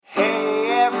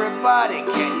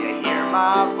Everybody, can you hear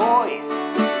my voice?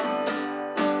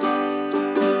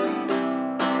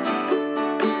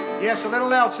 Yes, a little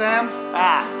loud, Sam.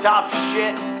 Ah, tough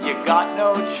shit, you got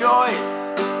no choice.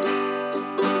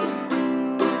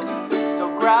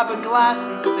 So grab a glass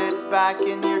and sit back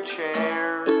in your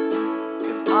chair,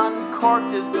 'cause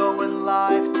Uncorked is going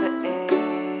live to air.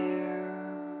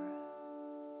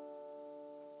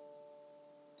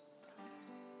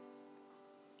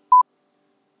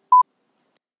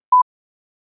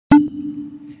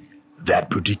 That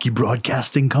Boutique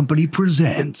Broadcasting Company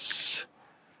presents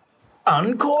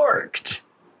Uncorked.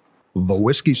 The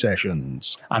Whiskey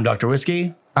Sessions. I'm Dr.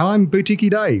 Whiskey. I'm Boutique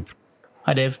Dave.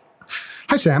 Hi, Dave.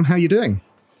 Hi, Sam. How you doing?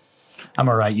 I'm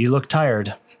all right. You look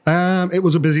tired. It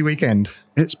was a busy weekend.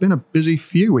 It's been a busy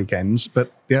few weekends,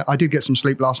 but yeah, I did get some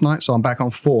sleep last night, so I'm back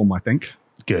on form, I think.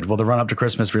 Good. Well, the run up to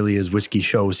Christmas really is whiskey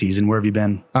show season. Where have you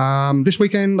been? This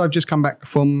weekend, I've just come back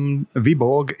from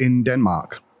Viborg in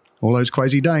Denmark. All those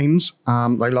crazy Danes,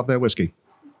 they love their whiskey.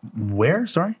 Where?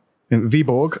 Sorry? In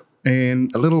Viborg,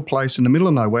 in a little place in the middle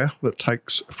of nowhere that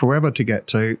takes forever to get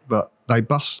to, but they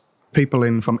bus people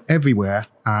in from everywhere,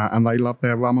 and they love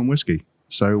their rum and whiskey.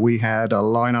 So we had a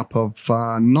lineup of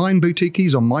 9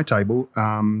 boutiques on my table.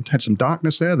 Had some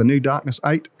Darkness there, the new Darkness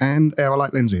 8, and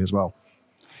Aerolite Lindsay as well.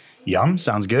 Yum.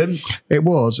 Sounds good. It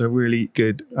was a really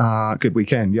good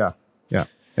weekend, yeah.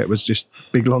 It was just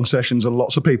big, long sessions and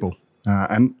lots of people.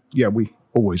 And yeah, we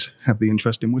always have the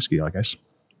interest in whiskey, I guess.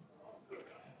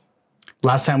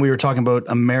 Last time we were talking about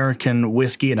American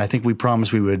whiskey, and I think we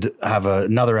promised we would have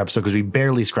another episode because we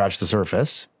barely scratched the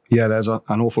surface. Yeah, there's an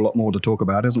awful lot more to talk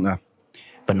about, isn't there?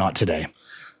 But not today.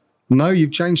 No,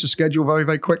 you've changed the schedule very,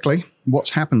 very quickly.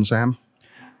 What's happened, Sam?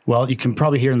 Well, you can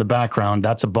probably hear in the background,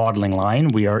 that's a bottling line.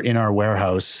 We are in our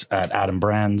warehouse at Adam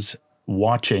Brands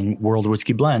watching World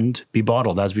Whiskey Blend be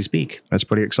bottled as we speak. That's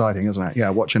pretty exciting, isn't it? Yeah,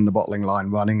 watching the bottling line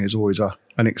running is always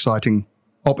an exciting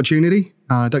opportunity.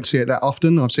 I don't see it that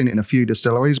often. I've seen it in a few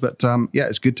distilleries, but yeah,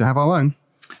 it's good to have our own.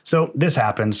 So this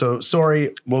happened. So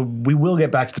sorry. Well, we will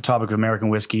get back to the topic of American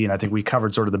whiskey. And I think we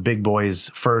covered sort of the big boys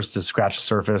first to scratch the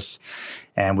surface.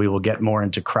 And we will get more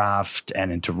into craft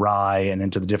and into rye and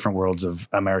into the different worlds of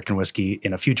American whiskey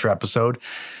in a future episode.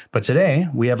 But today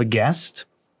we have a guest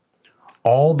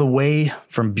all the way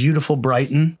from beautiful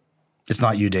Brighton. It's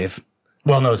not you, Dave.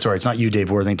 Well, no, sorry. It's not you,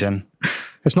 Dave Worthington.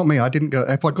 It's not me. I didn't go.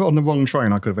 If I got on the wrong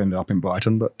train, I could have ended up in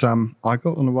Brighton. But I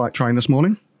got on the right train this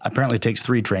morning. Apparently it takes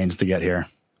 3 trains to get here.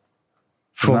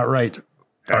 Isn't that right?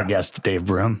 Our guest, Dave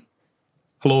Broom.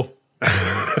 Hello.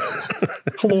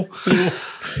 Hello.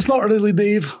 It's not really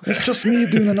Dave. It's just me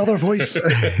doing another voice.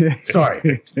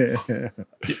 Sorry.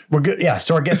 We're good. Yeah.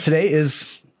 So our guest today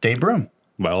is Dave Broom.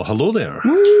 Well, hello there.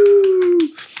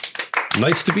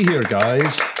 Nice to be here,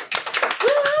 guys.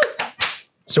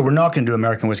 So we're not going to do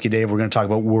American whiskey, Dave. We're going to talk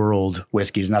about world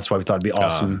whiskeys, and that's why we thought it'd be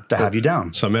awesome to have you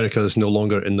down. So America is no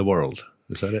longer in the world.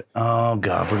 Is that it? Oh,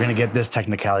 God. We're going to get this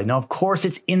technicality. No, of course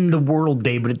it's in the world,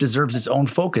 Dave, but it deserves its own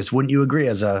focus. Wouldn't you agree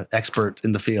as an expert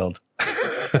in the field?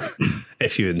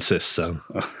 If you insist, Sam.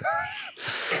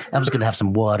 I'm just going to have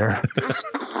some water.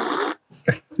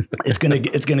 It's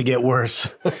gonna get worse.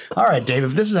 All right, Dave,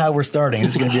 if this is how we're starting,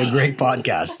 this is going to be a great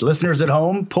podcast. Listeners at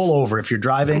home, pull over if you're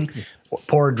driving.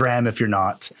 Pour a dram if you're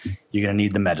not. You're going to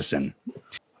need the medicine.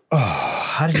 Oh,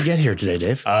 how did you get here today,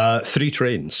 Dave? 3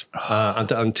 trains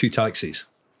and 2 taxis.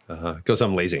 Because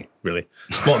I'm lazy, really.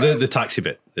 Well, the taxi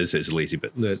bit is a lazy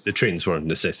bit. The trains were a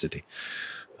necessity.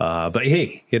 But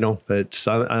hey, you know, it's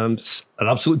an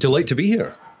absolute delight to be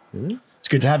here. It's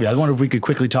good to have you. I wonder if we could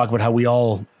quickly talk about how we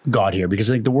all got here, because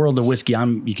I think the world of whiskey,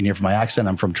 you can hear from my accent,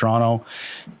 I'm from Toronto.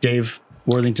 Dave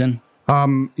Worthington?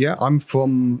 Yeah, I'm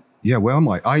from... Yeah, where am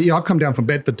I? I've come down from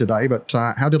Bedford today, but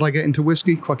how did I get into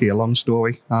whiskey? Quite a long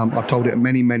story. I've told it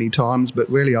many, many times, but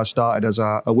really I started as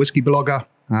a whiskey blogger,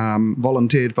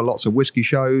 volunteered for lots of whiskey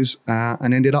shows,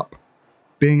 and ended up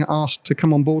being asked to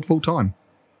come on board full time.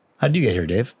 How did you get here,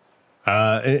 Dave?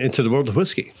 Into the world of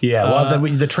whiskey. Yeah, well,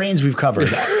 the trains we've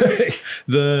covered.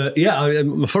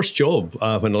 My first job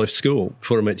when I left school,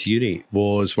 before I went to uni,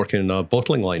 was working in a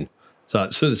bottling line. So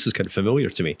this is kind of familiar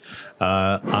to me.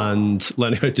 And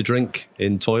learning how to drink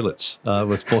in toilets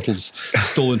with bottles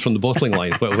stolen from the bottling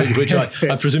line, which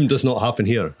I presume does not happen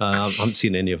here. I haven't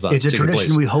seen any of that. It's a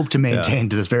tradition we hope to maintain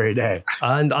to this very day.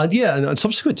 And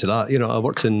subsequent to that, you know, I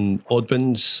worked in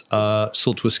Oddbins,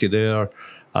 sold whiskey there,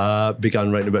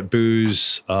 began writing about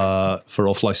booze for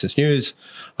off-license news.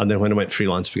 And then when I went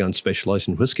freelance, began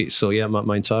specialising in whiskey. So yeah,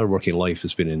 my entire working life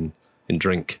has been in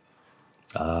drink.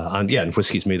 And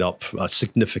whiskey's made up a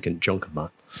significant chunk of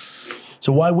that.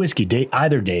 So why whiskey?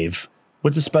 Dave,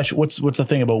 what's the special? What's the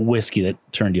thing about whiskey that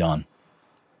turned you on?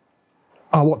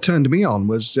 Oh, what turned me on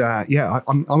was, I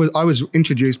was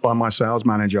introduced by my sales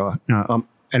manager. I'm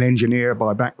an engineer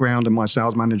by background, and my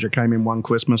sales manager came in one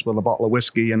Christmas with a bottle of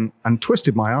whiskey and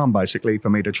twisted my arm basically for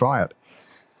me to try it.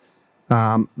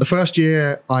 The first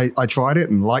year I tried it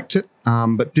and liked it,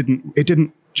 but it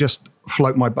didn't just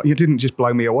float my boat. It didn't just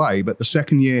blow me away. But the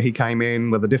second year he came in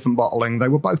with a different bottling. They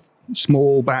were both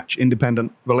small batch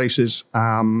independent releases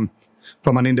from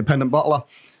an independent bottler.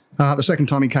 The second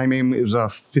time he came in, it was a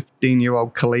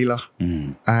 15-year-old Kalila.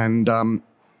 And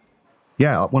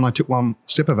when I took one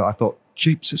sip of it, I thought,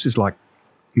 jeeps, this is like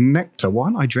nectar. Why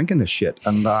am I drinking this shit?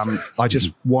 And I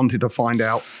just wanted to find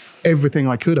out everything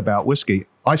I could about whiskey.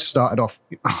 I started off,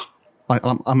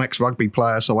 I'm an ex-rugby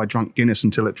player, so I drank Guinness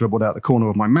until it dribbled out the corner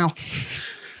of my mouth.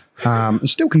 And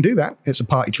still can do that. It's a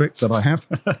party trick that I have.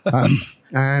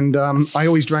 I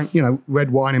always drank,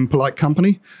 red wine in polite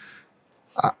company.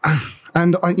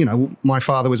 And my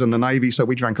father was in the Navy, so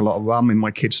we drank a lot of rum, and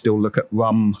my kids still look at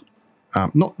rum,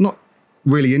 not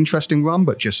really interesting rum,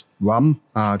 but just rum,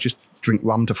 just drink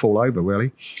rum to fall over,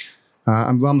 really.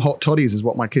 And rum hot toddies is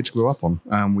what my kids grew up on.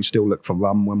 We still look for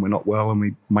rum when we're not well, and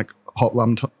we make hot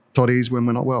rum toddies when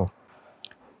we're not well.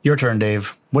 Your turn,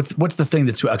 Dave. What's the thing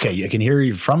that's okay? I can hear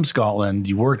you're from Scotland.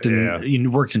 You worked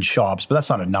in shops, but that's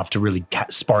not enough to really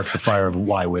spark the fire of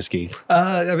why whiskey.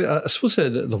 I suppose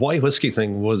the why whiskey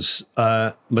thing was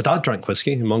my dad drank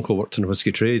whiskey, and my uncle worked in the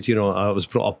whiskey trade. I was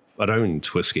brought up around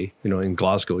whiskey. In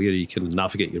Glasgow, you can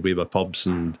navigate your way by pubs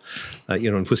and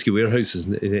and whiskey warehouses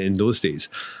in those days.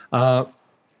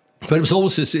 But it was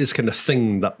always this kind of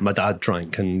thing that my dad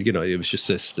drank, and it was just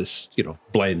this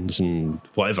blends and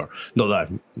whatever. Not that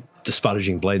I'm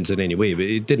disparaging blends in any way, but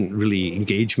it didn't really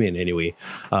engage me in any way,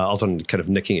 other than kind of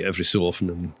nicking it every so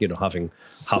often and having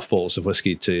half bottles of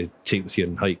whiskey to take with you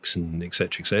on hikes and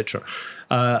etc. etc.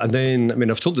 And then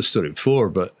I've told this story before,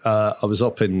 but I was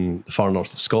up in the far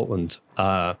north of Scotland.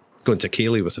 Going to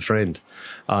Cayley with a friend,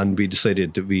 and we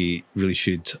decided that we really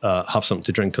should have something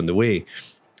to drink on the way.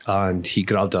 And he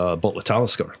grabbed a bottle of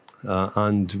Talisker,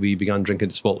 and we began drinking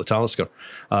this bottle of Talisker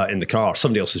in the car.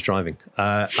 Somebody else was driving,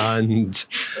 and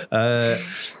that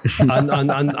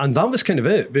was kind of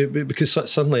it. Because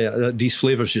suddenly these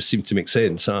flavors just seemed to make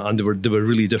sense, and they were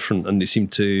really different, and they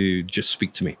seemed to just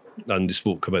speak to me. And they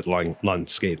spoke about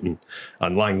landscape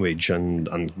and language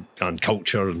and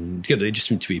culture, and they just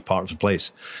seemed to be part of the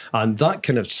place. And that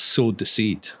kind of sowed the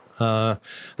seed. And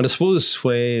I suppose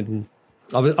when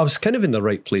I was kind of in the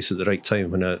right place at the right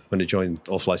time when I joined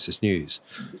Off License News,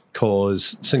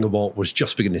 because single malt was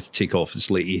just beginning to take off. It's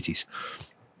the late 80s.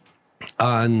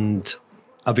 And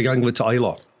I began going to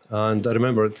Islay. And I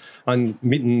remember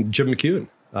meeting Jim McEwan.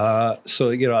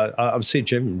 I would say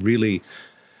Jim really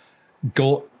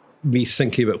got me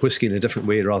thinking about whiskey in a different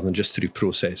way rather than just through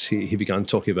process. He began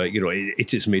talking about,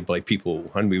 it is made by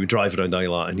people, and we would drive around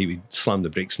Islay and he would slam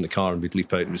the brakes in the car and we'd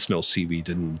leap out and we'd smell seaweed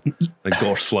and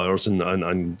gorse flowers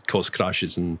and cause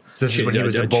crashes. And so this is when he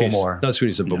was at Bowmore. That's when he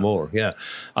was at Bowmore, yeah.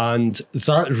 And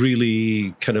that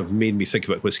really kind of made me think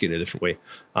about whiskey in a different way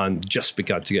and just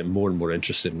began to get more and more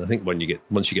interested. And I think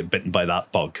once you get bitten by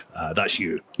that bug, that's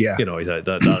you. Yeah.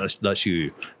 That's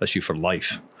you. That's you for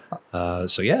life.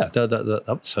 That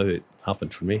was how it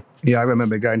happened for me. Yeah, I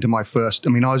remember going to my first. I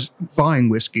was buying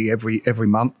whiskey every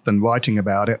month and writing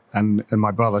about it, and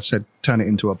my brother said, "Turn it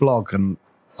into a blog." And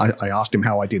I asked him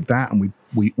how I did that, and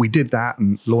we did that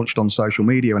and launched on social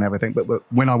media and everything. But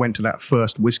when I went to that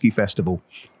first whiskey festival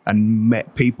and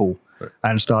met people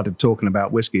and started talking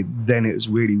about whiskey, then it was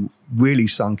really, really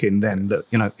sunk in then that,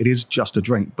 it is just a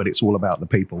drink, but it's all about the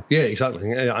people. Yeah,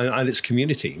 exactly. And it's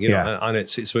community, and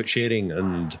it's about sharing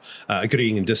and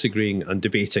agreeing and disagreeing and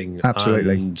debating.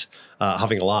 Absolutely. And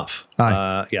having a laugh.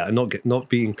 And not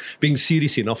being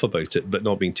serious enough about it, but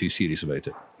not being too serious about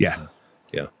it. Yeah.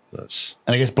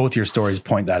 And I guess both your stories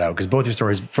point that out, because both your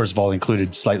stories, first of all,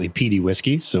 included slightly peaty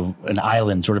whiskey, so an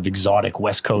island sort of exotic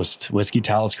West Coast whiskey,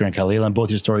 Talisker and Caol Ila, and both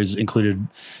your stories included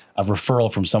a referral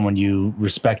from someone you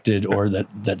respected or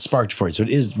that sparked for you. So it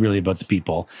is really about the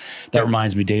people. That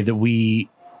reminds me, Dave, that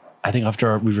I think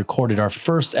after we recorded our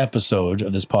first episode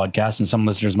of this podcast, and some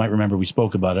listeners might remember we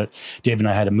spoke about it, Dave and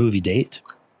I had a movie date.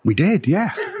 We did,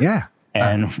 yeah.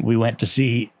 And we went to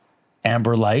see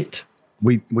Amber Light.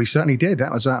 We certainly did.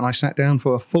 That was and I sat down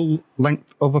for a full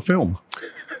length of a film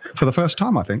for the first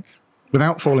time, I think,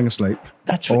 without falling asleep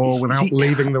without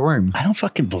leaving the room. I don't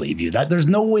fucking believe you. There's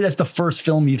no way that's the first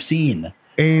film you've seen.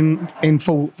 In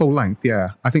full length,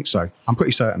 yeah. I think so. I'm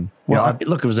pretty certain. Well,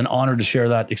 look, it was an honor to share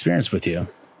that experience with you.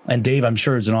 And Dave, I'm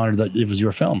sure it's an honor that it was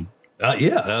your film.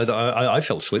 Yeah, I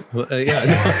fell asleep. Yeah,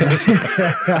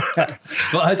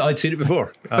 but I'd seen it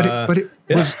before.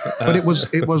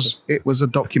 It was a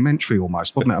documentary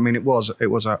almost, wasn't it? I mean, it was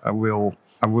a real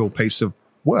piece of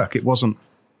work. It wasn't.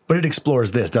 But it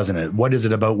explores this, doesn't it? What is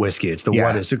it about whiskey? It's the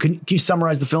what is. So can you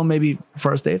summarize the film maybe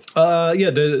for us, Dave?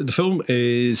 The film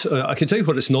is, I can tell you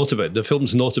what it's not about. The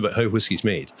film's not about how whiskey's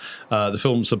made. The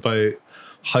film's about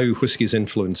how whiskey's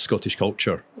influenced Scottish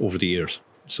culture over the years.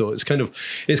 So it's kind of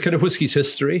whiskey's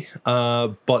history,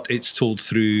 but it's told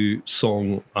through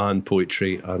song and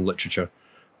poetry and literature,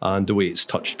 and the way it's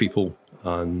touched people,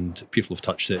 and people have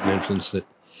touched it and influenced it.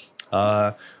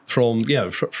 From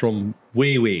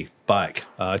way back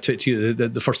to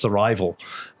the first arrival,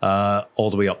 all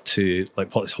the way up to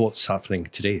like what's happening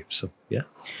today. So yeah,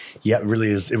 it really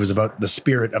is. It was about the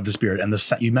spirit of the spirit, and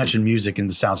you mentioned music and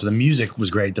the sound. So the music was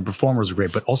great, the performers were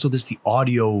great, but also there's the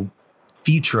audio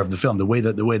feature of the film. The way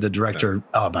the director,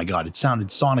 oh my God, it sounded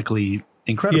sonically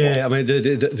incredible. Yeah, I mean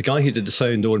the guy who did the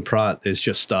sound, Owen Pratt, is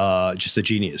just a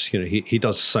genius. You know, he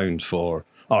does sound for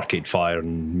Arcade Fire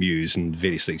and Muse and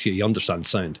various things. He understands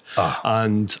sound.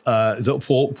 And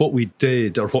what he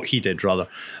did rather,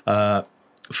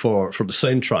 for the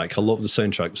soundtrack, a lot of the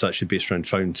soundtrack was actually based around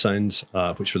found sounds,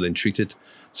 which were then treated.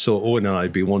 So Owen and I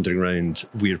would be wandering around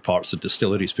weird parts of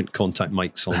distilleries, putting contact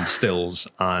mics on stills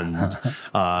and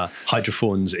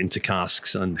hydrophones into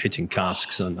casks and hitting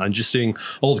casks and just doing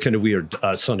all the kind of weird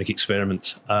sonic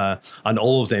experiments. And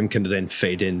all of them kind of then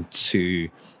fed into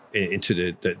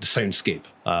the soundscape.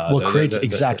 It creates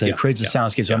a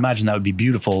soundscape. So I imagine that would be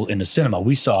beautiful in a cinema.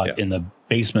 We saw it in the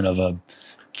basement of a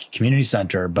community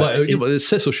center, but it's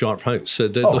Cecil Sharp House.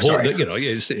 It's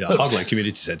Hardline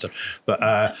Community Centre,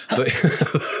 but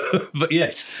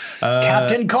yes,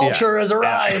 Captain Culture has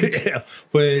arrived.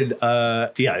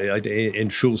 In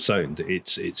full sound,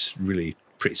 it's really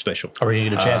pretty special. Are we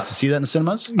going to get a chance to see that in the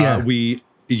cinemas? Yeah,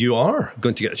 you are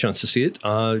going to get a chance to see it.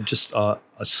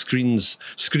 Screenings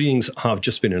have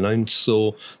just been announced.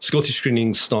 So Scottish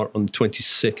screenings start on the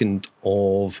 22nd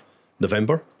of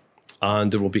November.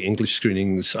 And there will be English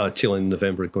screenings till in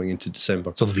November going into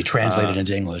December. So they'll be translated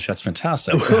into English. That's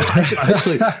fantastic.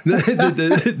 Actually,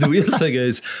 the weird thing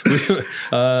is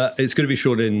it's going to be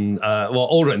shown in,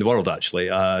 all around the world, actually.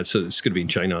 So it's going to be in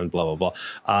China and blah, blah, blah.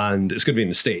 And it's going to be in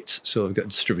the States. So I've got a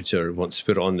distributor who wants to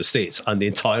put it on in the States. And the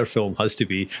entire film has to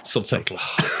be subtitled.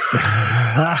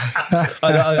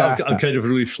 I'm kind of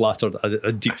really flattered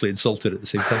and deeply insulted at the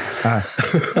same time.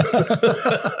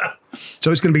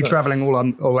 So it's going to be travelling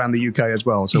all around the UK as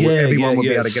well. So everyone will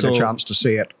be able to get a chance to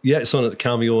see it. Yeah, it's on at the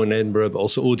Cameo in Edinburgh, but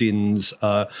also Odeon's.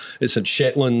 It's in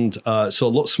Shetland. So a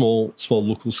lot of small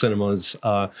local cinemas.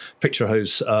 Picture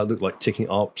House look like taking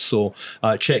it up. So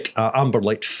check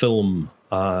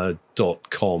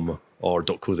amberlightfilm.com or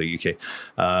 .co.uk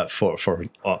for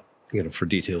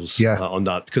details on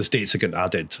that, because dates are getting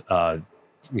added by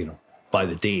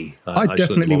the day. I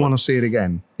definitely want to see it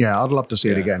again. Yeah, I'd love to see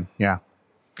it again. Yeah.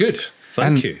 Good.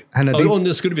 Thank you. And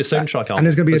there's going to be a soundtrack album. And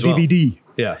there's going to be a DVD.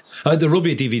 Yeah. There will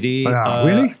be a DVD.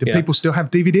 Really? Do people still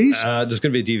have DVDs? There's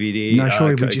going to be a DVD. No,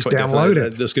 surely we just download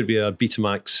it. There's going to be a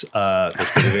Betamax. There's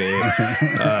going to be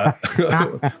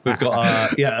we've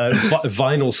got a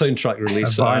vinyl soundtrack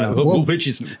release, which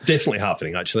is definitely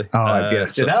happening, actually.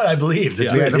 Yes. That I believe. The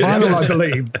vinyl, I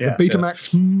believe. The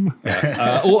Betamax.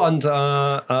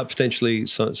 And potentially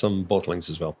some bottlings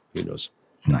as well. Who knows?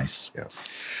 Nice. Yeah.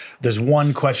 There's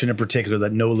one question in particular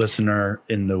that no listener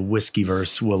in the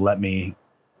whiskeyverse will let me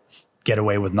get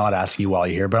away with not asking you while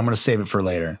you're here, but I'm going to save it for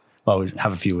later. Well, we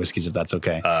have a few whiskeys if that's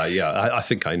okay. I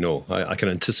think I know. I can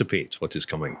anticipate what is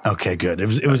coming. Okay, good.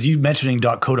 It was you mentioning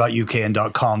 .co.uk and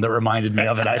 .com that reminded me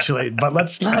of it, actually. But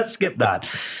let's skip that.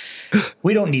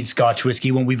 We don't need Scotch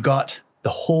whiskey when we've got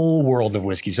the whole world of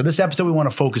whiskey. So this episode, we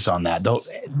want to focus on that. Though,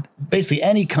 basically,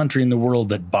 any country in the world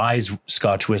that buys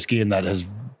Scotch whiskey and that has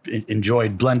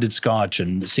enjoyed blended Scotch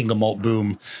and single malt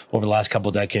boom over the last couple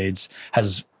of decades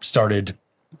has started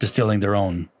distilling their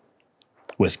own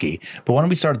whiskey. But why don't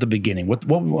we start at the beginning?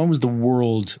 When was the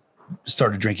world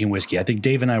started drinking whiskey? I think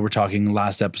Dave and I were talking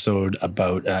last episode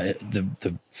about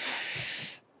the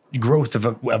growth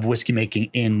of whiskey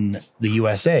making in the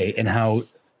USA, and how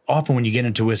often when you get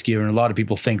into whiskey, and a lot of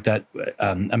people think that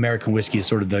American whiskey is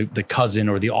sort of the cousin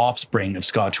or the offspring of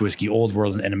Scotch whiskey, old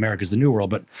world, and America's the new world.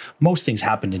 But most things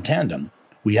happened in tandem.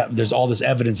 There's all this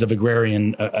evidence of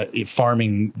agrarian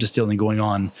farming, distilling going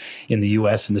on in the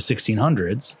U.S. in the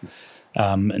 1600s.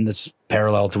 And that's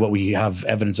parallel to what we have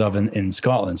evidence of in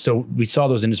Scotland. So we saw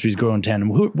those industries grow in tandem.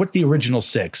 What's the original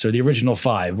six or the original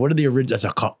five? What are the original? That's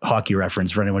a hockey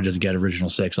reference for anyone who doesn't get original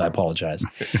six. I apologize.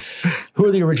 Who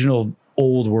are the original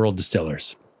old world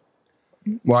distillers?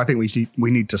 Well, I think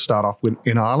we need to start off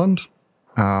in Ireland,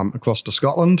 across to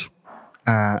Scotland,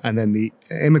 and then the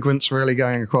immigrants really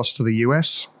going across to the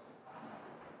US.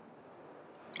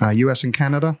 US and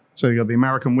Canada. So you got the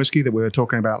American whiskey that we were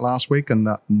talking about last week, and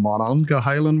the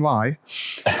Monongahela Rye.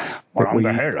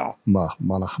 Monongahela.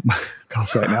 Can't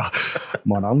say it now.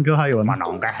 Monongahela.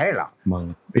 Monongahela.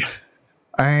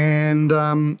 And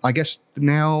I guess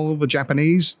now the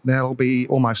Japanese, they'll be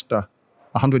almost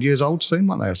 100 years old soon,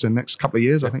 won't they? So in the next couple of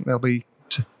years, I think they'll be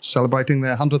celebrating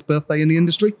their 100th birthday in the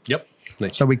industry. Yep.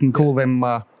 Nice. So we can call them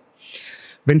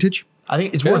vintage. I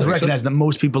think it's worth recognizing that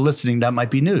most people listening, that might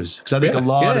be news. Because I think a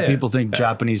lot of people think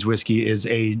Japanese whiskey is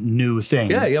a new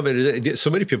thing. Yeah, but so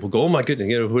many people go, oh my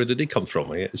goodness, where did they come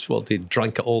from? It's well, they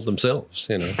drank it all themselves,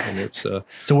 and it's... So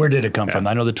where did it come from?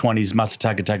 I know the 20s,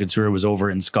 Masataka Taketsuru was over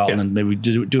in Scotland. Maybe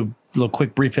do a little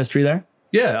quick brief history there?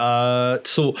 Yeah,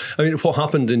 so I mean, what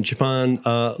happened in Japan?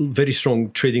 Very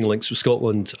strong trading links with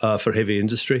Scotland for heavy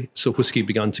industry. So whiskey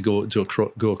began to go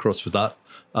across with that,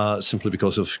 simply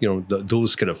because of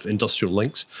those kind of industrial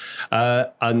links,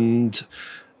 and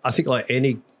I think like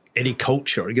any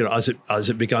culture, as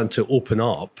it began to open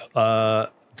up,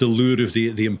 the lure of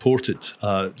the imported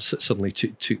suddenly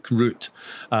took root.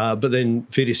 But then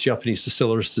various Japanese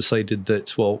distillers decided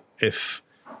that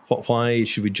why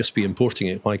should we just be importing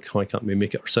it? Why can't we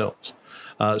make it ourselves?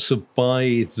 So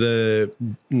by the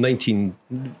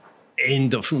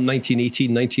end of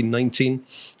 1918, 1919,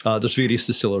 there's various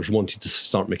distillers wanting to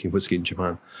start making whiskey in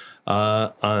Japan.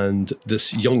 And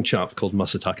this young chap called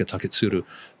Masataka Taketsuru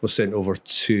was sent over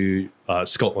to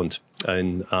Scotland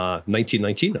in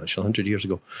 1919, actually, 100 years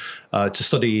ago, to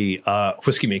study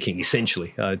whiskey making,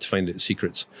 essentially, to find its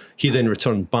secrets. He then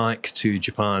returned back to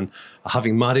Japan,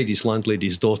 having married his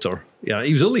landlady's daughter. Yeah,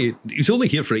 he was only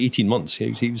here for 18 months.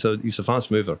 He was a fast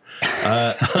mover,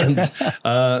 but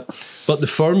the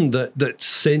firm that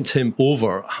sent him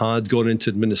over had gone into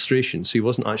administration, so he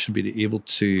wasn't actually being able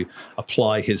to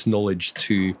apply his knowledge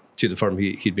to the firm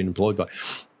he'd been employed by.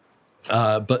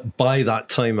 But by that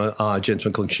time, a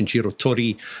gentleman called Shinjiro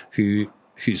Tori,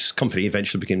 whose company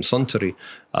eventually became Suntory,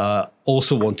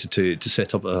 also wanted to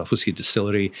set up a whiskey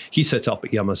distillery. He set up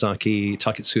at Yamazaki.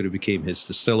 Taketsuru became his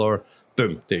distiller.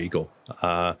 Boom, there you go.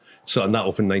 And that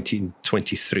opened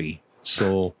 1923.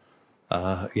 So,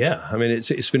 I mean,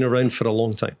 it's been around for a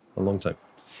long time.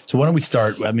 So why don't we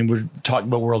start? I mean, we're talking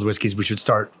about world whiskeys. We should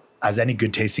start, as any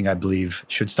good tasting, I believe,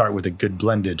 should start with a good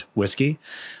blended whiskey.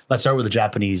 Let's start with a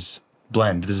Japanese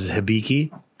blend. This is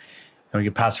Hibiki, and we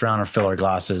can pass around or fill our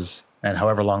glasses. And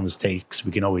however long this takes,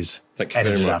 we can always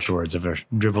edit it afterwards. If we're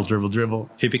dribble.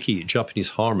 Hibiki, Japanese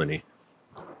harmony.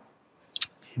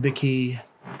 Hibiki,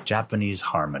 Japanese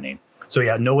harmony. So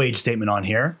yeah, no age statement on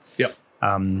here. Yep.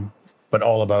 But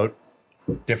all about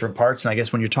different parts. And I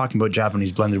guess when you're talking about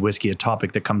Japanese blended whiskey, a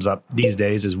topic that comes up these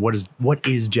days is what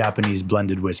is Japanese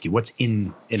blended whiskey? What's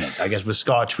in it? I guess with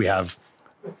Scotch we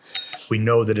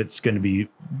know that it's going to be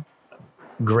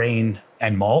grain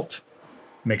and malt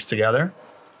mixed together.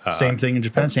 Same thing in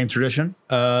Japan, same tradition?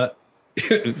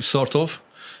 Sort of.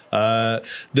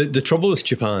 The trouble with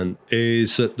Japan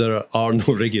is that there are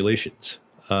no regulations.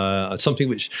 Something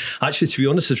which, actually, to be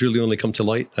honest, has really only come to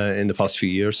light in the past few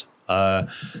years. That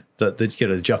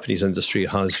the Japanese industry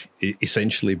has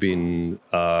essentially been,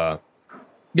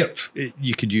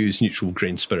 you could use neutral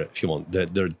grain spirit if you want.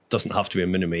 There doesn't have to be a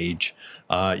minimum age.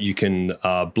 You can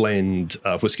blend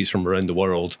whiskies from around the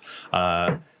world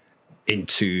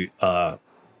into a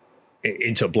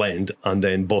blend and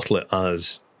then bottle it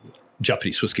as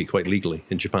Japanese whiskey quite legally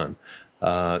in Japan.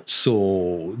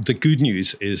 So the good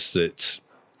news is that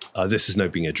this is now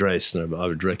being addressed, and I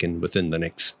would reckon within the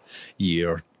next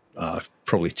year,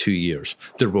 probably 2 years,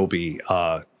 there will be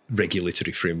a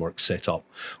regulatory framework set up,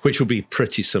 which will be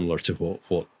pretty similar to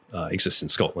what exists in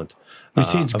Scotland. You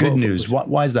see, it's good news.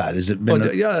 Why is that? Is it been?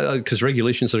 Because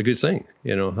regulations are a good thing.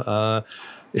 You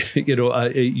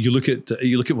look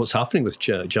at what's happening with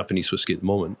Japanese whiskey at the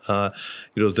moment.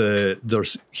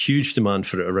 There's huge demand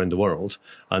for it around the world,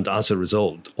 and as a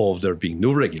result of there being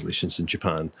no regulations in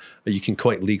Japan, you can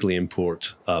quite legally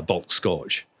import bulk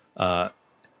Scotch,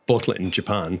 bottle it in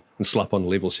Japan, and slap on a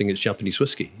label saying it's Japanese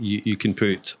whiskey. You can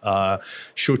put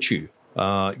shochu,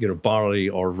 barley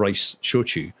or rice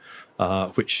shochu,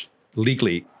 which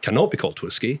legally cannot be called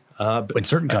whiskey. But in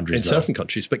certain countries. Certain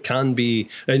countries, but can be,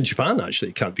 in Japan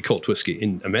actually, it can't be called whiskey.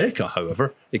 In America,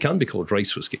 however, it can be called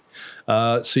rice whiskey.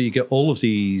 So you get all of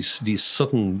these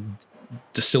southern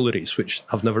distilleries which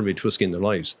have never made whiskey in their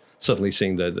lives suddenly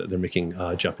saying that they're making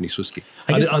Japanese whiskey.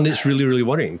 guess And it's really, really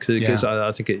worrying because Yeah.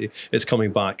 I think it's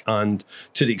coming back. And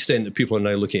to the extent that people are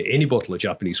now looking at any bottle of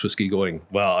Japanese whiskey going,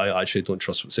 well, I actually don't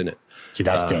trust what's in it. See,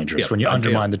 that's dangerous. yeah, When you yeah,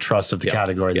 undermine the trust of the yeah,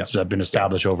 category yeah, that's been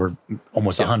established over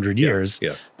almost 100 yeah, years,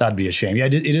 yeah. that'd be a shame. Yeah,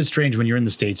 it is strange when you're in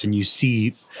the States and you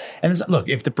see, and look,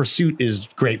 if the pursuit is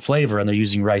great flavor and they're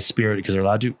using rice spirit because they're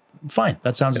allowed to, fine.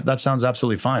 That sounds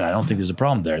absolutely fine. I don't think there's a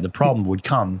problem there. The problem would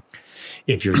come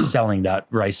if you're selling that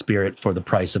rice spirit for the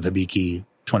price of a Hibiki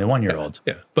 21-year-old.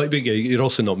 Yeah, but you're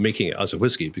also not making it as a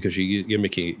whiskey because you're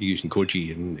making it using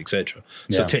koji and etc.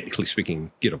 So Yeah. technically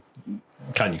speaking,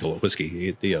 can you call it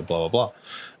whiskey? Yeah, blah blah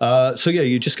blah. So yeah,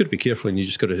 you just got to be careful and you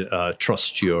just got to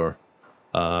trust your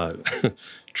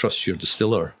trust your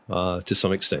distiller to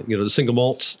some extent. The single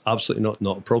malts, absolutely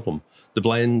not a problem. The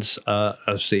blends,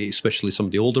 I say, especially some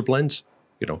of the older blends,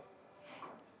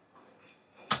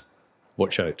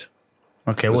 watch out.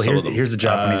 Okay, well, some of them. here's the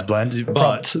Japanese blend.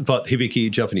 But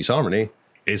Hibiki Japanese Harmony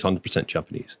is 100%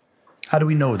 Japanese. How do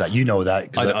we know that? You know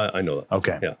that. 'cause I know that.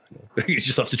 Okay. Yeah. I know. You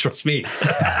just have to trust me. I'm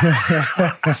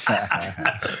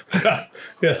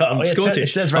Scottish. It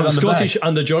says right I'm on the Scottish back.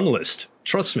 and the journalist.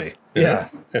 Trust me. Yeah.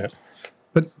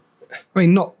 But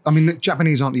the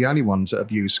Japanese aren't the only ones that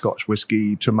have used Scotch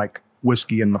whiskey to make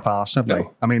whiskey in the past, have they?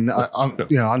 No. I mean,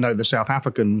 I know the South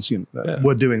Africans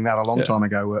were doing that a long time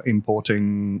ago, were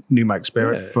importing new make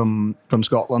spirit from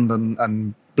Scotland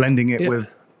and blending it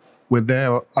with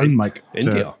their own make.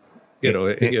 India.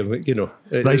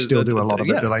 They still do a lot of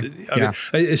it, do they? I mean,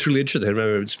 it's really interesting. I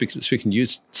remember speaking to you,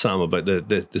 Sam, about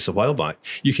this a while back.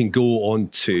 You can go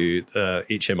onto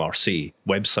HMRC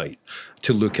website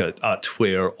to look at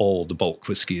where all the bulk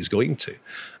whiskey is going to.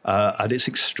 And it's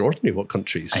extraordinary what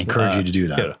countries. I encourage you to do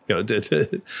that. If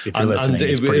you're listening,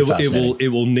 it's pretty fascinating. it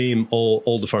will name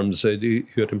all the firms who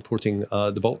are importing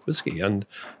the bulk whiskey. And,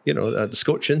 the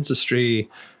Scotch industry,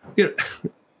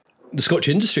 the Scotch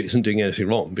industry isn't doing anything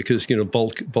wrong because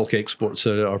bulk exports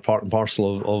are part and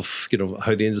parcel of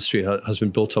how the industry has been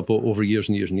built up over years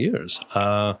and years and years.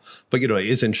 But it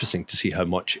is interesting to see how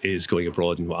much is going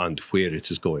abroad and where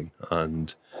it is going,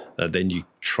 and then you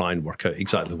try and work out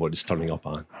exactly what it's turning up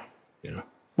on.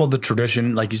 Well, the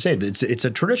tradition, like you say, it's a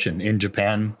tradition in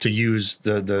Japan to use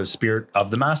the spirit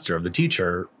of the master, of the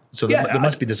teacher. So there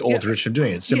must be this old tradition of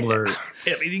doing it. Similar.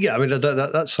 I mean,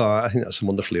 that's I think that's a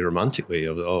wonderfully romantic way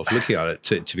of looking at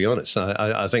it, to be honest.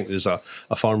 I think there's a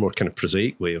far more kind of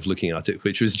prosaic way of looking at it,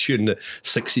 which was during the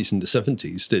 60s and the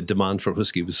 70s, the demand for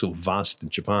whiskey was so vast in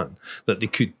Japan that they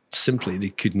could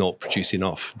not produce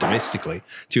enough domestically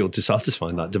to be able to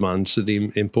satisfy that demand. So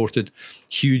they imported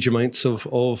huge amounts of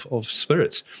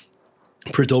spirits,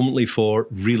 predominantly for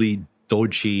really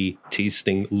dodgy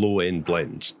tasting low-end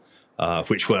blends.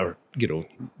 Which were,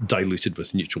 diluted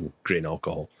with neutral grain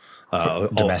alcohol.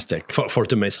 Domestic. For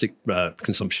domestic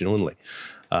consumption only.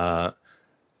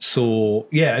 It's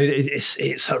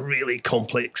a really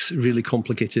complex, really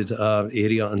complicated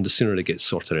area, and the sooner it gets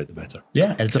sorted out, the better.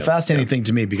 Yeah, and it's a fascinating thing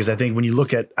to me because I think when you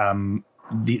look at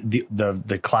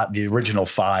the original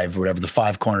five, whatever, the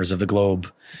five corners of the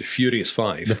globe. The Furious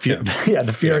Five.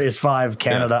 The Furious Five,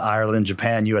 Canada, Ireland,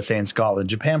 Japan, USA, and Scotland.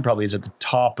 Japan probably is at the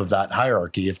top of that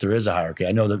hierarchy, if there is a hierarchy.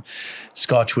 I know that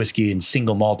Scotch whiskey and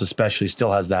single malt especially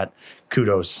still has that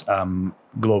kudos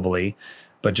globally.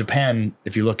 But Japan,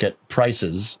 if you look at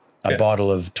prices, a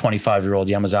bottle of 25-year-old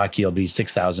Yamazaki will be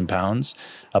 £6,000.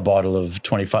 A bottle of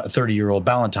 30-year-old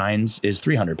Ballantines is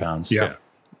 £300. Yeah.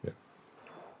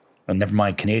 And never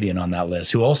mind Canadian on that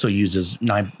list, who also uses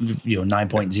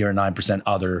 9.09%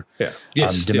 other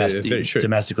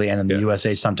domestically, and in the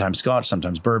USA, sometimes Scotch,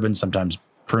 sometimes bourbon, sometimes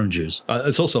prune juice.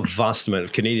 It's also a vast amount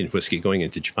of Canadian whiskey going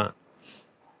into Japan.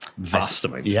 Vast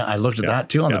amount. Yeah, I looked at that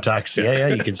too on the tax. Yeah,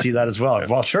 you can see that as well.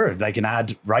 Well, sure, they can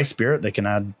add rice spirit, they can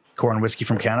add corn whiskey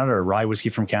from Canada or rye whiskey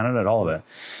from Canada, and all of it.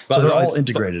 So they're all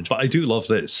integrated. But I do love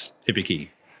this Hibiki.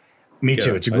 Me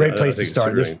too. It's a great place to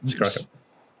start.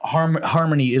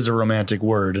 Harmony is a romantic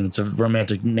word, and it's a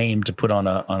romantic name to put on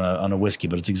a whiskey,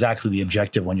 but it's exactly the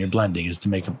objective when you're blending, is to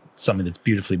make something that's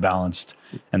beautifully balanced.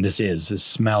 And this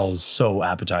smells so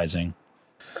appetizing.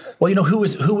 Well, who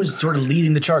was sort of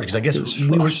leading the charge? Because I guess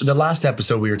the last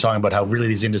episode we were talking about how really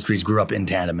these industries grew up in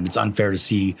tandem, and it's unfair to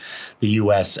see the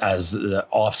U.S. as the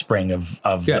offspring of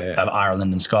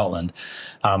Ireland and Scotland.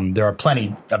 There are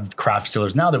plenty of craft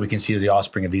distillers now that we can see as the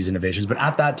offspring of these innovations, but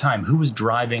at that time, who was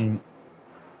driving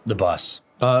the bus?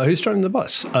 Who's driving the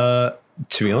bus? To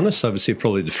be honest, I would say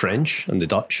probably the French and the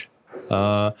Dutch,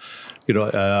 and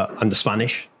the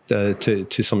Spanish.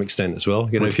 to some extent as well.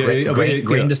 You know,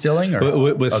 grain distilling,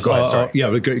 or with go ahead, sorry.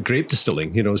 with grape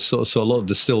distilling. You know, so a lot of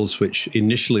distills which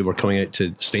initially were coming out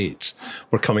to the States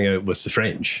were coming out with the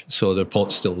French. So their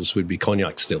pot stills would be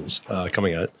cognac stills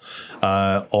coming out,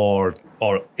 or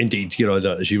indeed, you know,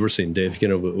 as you were saying, Dave, you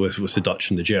know, with the Dutch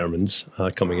and the Germans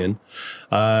coming in,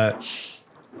 and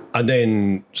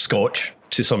then Scotch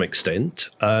to some extent.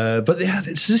 But yeah,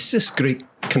 it's just this great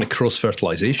kind of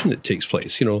cross-fertilization that takes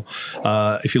place. You know,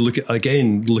 if you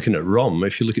looking at rum,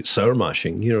 if you look at sour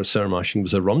mashing, you know, sour mashing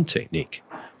was a rum technique.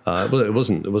 Well, it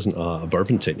wasn't a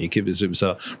bourbon technique. It was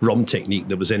a rum technique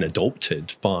that was then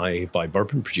adopted by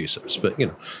bourbon producers. But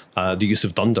you know, the use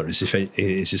of dunder is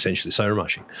essentially sour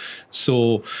mashing.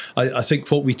 So I think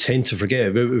what we tend to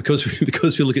forget,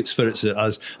 because we look at spirits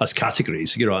as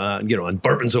categories, you know, and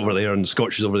bourbon's over there, and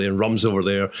Scotch is over there, and rum's over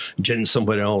there, gin's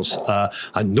somewhere else,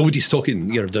 and nobody's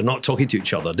talking. You know, they're not talking to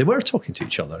each other. They were talking to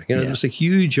each other. You know, there's a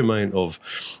huge amount of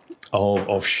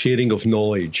sharing of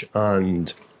knowledge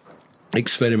and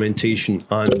experimentation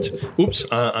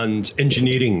and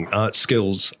engineering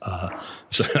skills.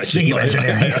 Speaking of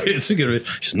engineering,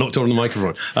 just knocked over the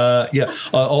microphone.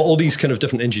 All these kind of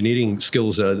different engineering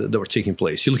skills that were taking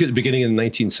place. You look at the beginning of the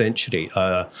 19th century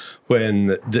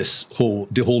when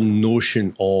the whole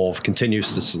notion of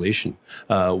continuous distillation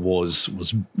was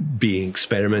being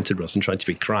experimented with and trying to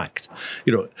be cracked.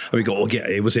 You know, and we go, oh yeah,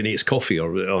 it was in Ace Coffee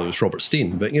or it was Robert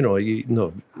Steen, but you know,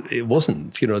 it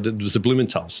wasn't. You know, there was the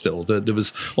Blumenthal still. There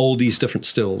was all these different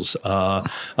stills,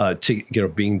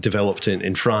 being developed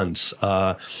in France.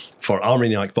 For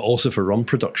Armagnac, but also for rum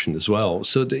production as well.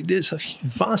 So there's a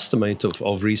vast amount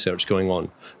of research going on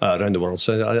around the world.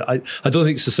 So I don't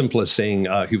think it's as simple as saying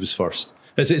who was first.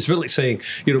 It's really saying,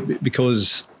 you know,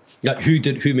 because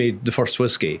who made the first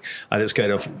whiskey, and it's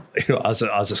kind of, you know, as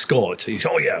a Scot, you say,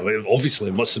 oh yeah, well, obviously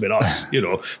it must have been us, you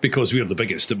know, because we're the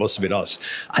biggest, it must have been us.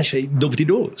 Actually, nobody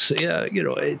knows. Yeah, you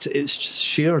know, it's just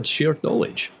shared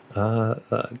knowledge.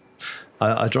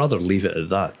 I'd rather leave it at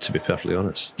that, to be perfectly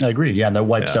honest. I agree. Yeah, and that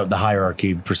wipes out the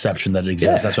hierarchy perception that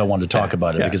exists. Yeah. That's why I wanted to talk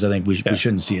about it, because I think we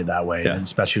shouldn't see it that way, and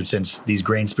especially since these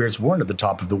grain spirits weren't at the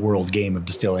top of the world game of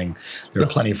distilling. There are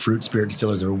plenty of fruit spirit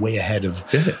distillers that were way ahead of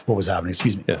what was happening.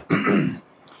 Excuse me. Yeah.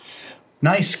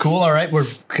 Nice, cool. All right, we're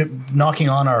knocking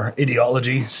on our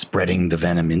ideology, spreading the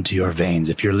venom into your veins.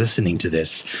 If you're listening to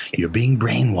this, you're being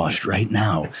brainwashed right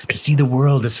now to see the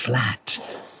world as flat.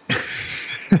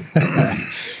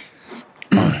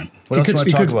 What else do you want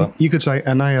to talk about? You could say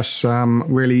Ananias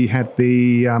really had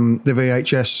the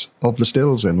VHS of the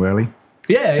stills in, really.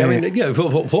 Yeah, I mean,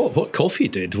 what Coffee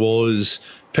did was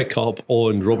pick up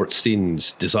on Robert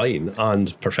Steen's design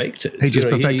and perfect it. He just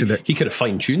perfected it. He could have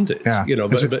fine-tuned it, you know,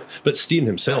 but Steen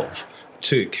himself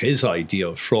took his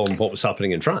idea from what was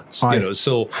happening in France. You know,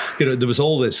 so, you know, there was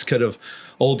all this kind of,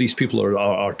 all these people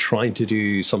are trying to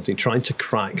do something, trying to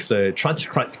crack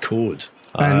the code.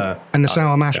 And the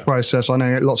sour mash process, I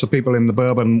know lots of people in the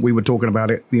bourbon, we were talking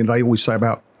about it, you know, they always say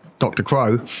about Dr.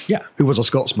 Crowe, who was a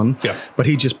Scotsman, but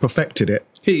he just perfected it.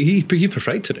 He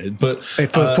perfected it, but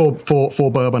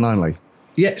for bourbon only.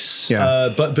 Yes,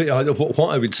 but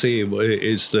what I would say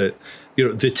is that, you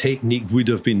know, the technique would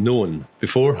have been known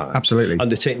beforehand. Absolutely.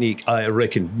 And the technique, I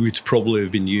reckon, would probably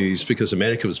have been used because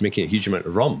America was making a huge amount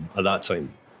of rum at that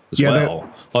time as well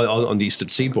on the eastern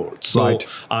seaboard. So,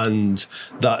 and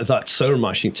that sour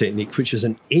mashing technique, which is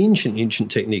an ancient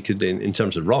technique in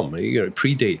terms of rum, you know, it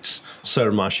predates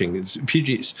sour mashing. It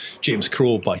predates James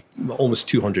Crowe by almost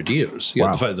 200 years. You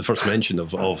know, the first mention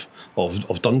of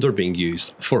dunder being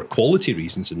used for quality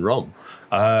reasons in rum.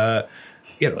 I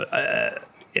mean,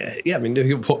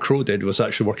 what Crowe did was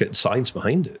actually work out the science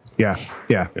behind it. Yeah.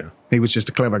 He was just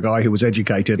a clever guy who was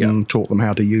educated and taught them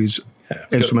how to use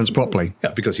instruments properly. Yeah,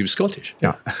 because he was Scottish.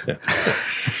 Yeah.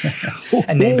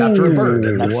 And named after a bird.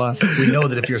 And we know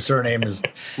that if your surname is,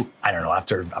 I don't know,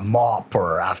 after a mop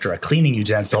or after a cleaning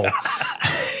utensil,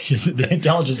 the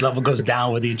intelligence level goes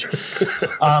down with each.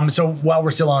 So while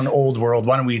we're still on Old World,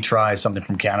 why don't we try something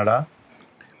from Canada?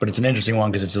 But it's an interesting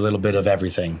one because it's a little bit of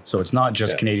everything. So it's not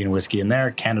just Canadian whiskey in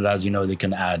there. Canada, as you know, they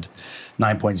can add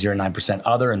 9.09%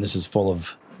 other, and this is full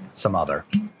of some other.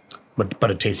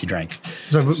 But a tasty drink.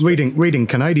 So reading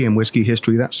Canadian whiskey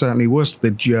history, that certainly was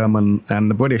the German and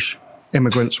the British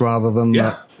immigrants rather than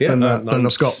the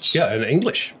Scots. Yeah, and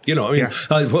English. You know,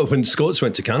 I mean, when Scots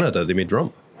went to Canada, they made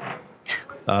rum.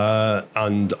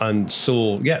 And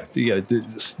so, you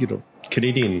know,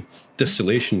 Canadian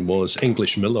distillation was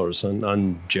English millers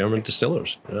and German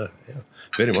distillers. Yeah,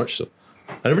 very much so.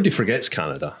 And everybody forgets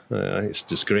Canada. It's a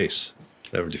disgrace.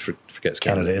 Everybody forgets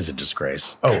Canada. Canada is a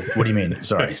disgrace. Oh, what do you mean?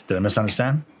 Sorry, did I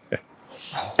misunderstand?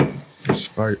 That's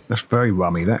very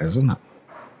rummy, that isn't it?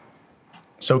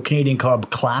 So Canadian Club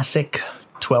Classic,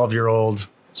 12-year-old,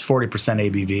 it's 40%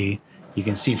 ABV. You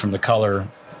can see from the color,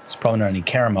 there's probably not any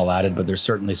caramel added, but there's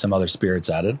certainly some other spirits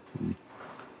added.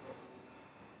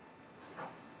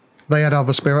 They had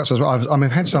other spirits as well.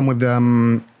 I've had some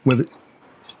with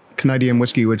Canadian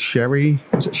whiskey with sherry.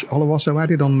 Was it Oloroso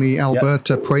added on the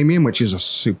Alberta Premium, which is a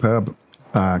superb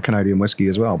Canadian whiskey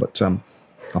as well. But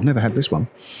I've never had this one.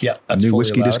 Yeah, a new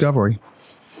whiskey allowed. discovery.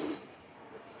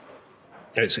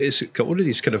 It's got one of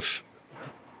these kind of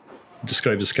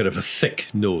described as kind of a thick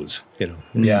nose, you know.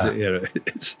 Yeah. You know,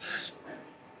 it's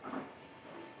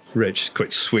rich,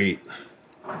 quite sweet.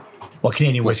 Well,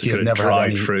 Canadian whiskey has Kind of never had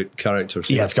dried any fruit characters.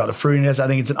 Yeah, it's got the fruitiness. I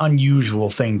think it's an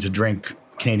unusual thing to drink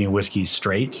Canadian whiskey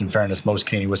straight. In fairness, most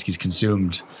Canadian whiskey is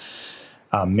consumed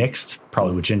mixed,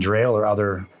 probably with ginger ale or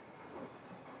other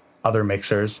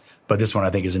mixers. But this one,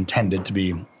 I think, is intended to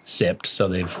be sipped. So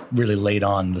they've really laid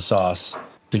on the sauce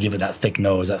to give it that thick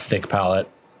nose, that thick palate.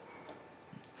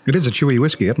 It is a chewy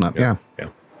whiskey, isn't it? Yeah.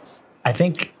 I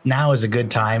think now is a good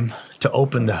time to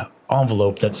open the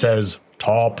envelope that says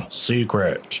Top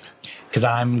Secret, because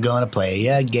I'm going to play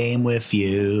a game with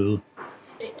you.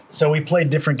 So we played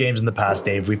different games in the past,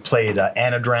 Dave. We played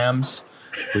anagrams.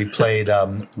 We played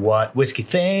What Whiskey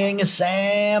Thing is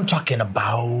Sam Talking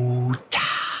About,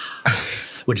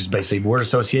 which is basically word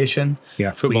association.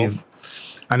 Yeah. Football.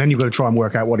 And then you've got to try and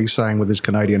work out what he's saying with his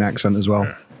Canadian accent as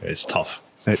well. It's tough.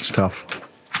 It's tough.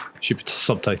 Should be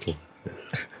subtitled.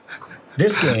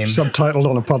 This game subtitled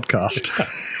on a podcast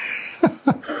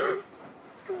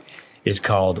is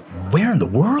called Where in the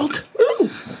World?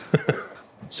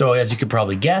 So as you could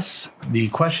probably guess, the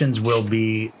questions will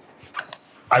be,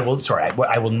 I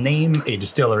will name a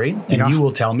distillery, and you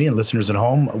will tell me, and listeners at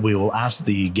home, we will ask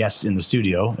the guests in the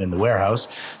studio, in the warehouse,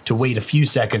 to wait a few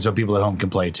seconds so people at home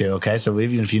can play too, okay? So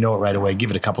even if you know it right away,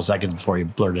 give it a couple seconds before you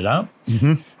blurt it out.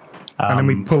 Mm-hmm. And then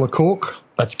we pull a cork.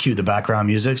 Let's cue the background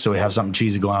music so we have something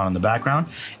cheesy going on in the background.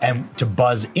 And to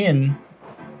buzz in,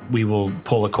 we will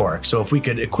pull a cork. So if we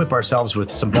could equip ourselves with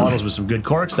some bottles with some good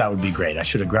corks, that would be great. I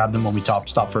should have grabbed them when we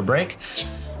stop for a break.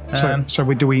 So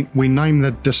we name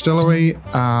the distillery.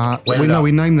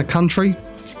 We name the country,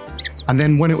 and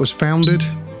then when it was founded.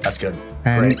 That's good.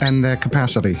 And their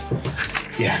capacity.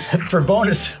 Yeah, for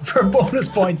bonus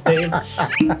points, Dave.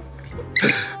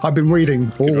 I've been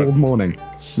reading all morning.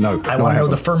 No, I want to know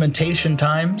the fermentation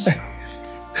times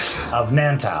of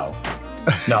Nantau.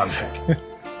 No, I'm joking.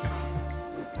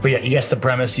 But yeah, you guessed the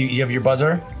premise. You have your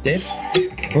buzzer, Dave?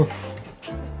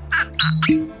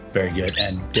 Very good.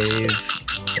 And Dave,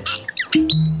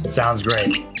 sounds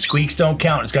great. Squeaks don't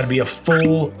count. It's got to be a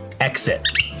full exit,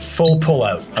 full pull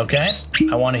out, okay?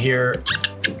 I want to hear.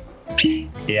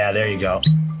 Yeah, there you go.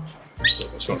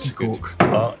 That's good.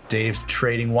 Oh, Dave's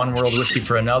trading one world whiskey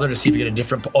for another to see if you get a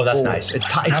different. Oh, that's nice. It's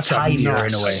tidier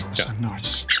in a way. Yeah.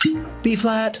 Nice. B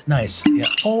flat, nice. Yeah.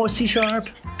 Oh, C sharp.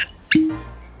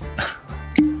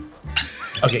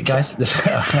 Okay, guys,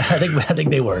 I think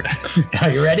they work. Are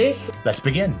you ready? Let's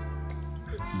begin.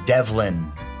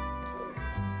 Devlin.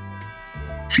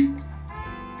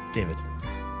 David.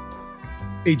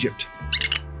 Egypt.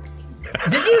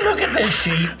 Did you look at this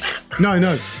sheet? No, I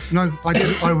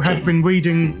didn't. I had been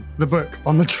reading the book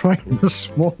on the train this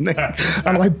morning,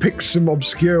 and I picked some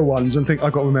obscure ones and think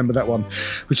I've got to remember that one,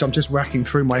 which I'm just racking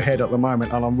through my head at the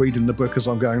moment, and I'm reading the book as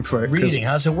I'm going through it. Reading,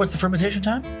 huh? So what's the fermentation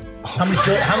time? How many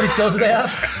stills do they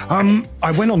have?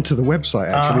 I went onto the website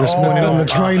actually this morning on the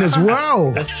train as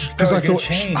well, because I thought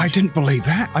I didn't believe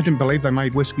that. I didn't believe they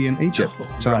made whiskey in Egypt.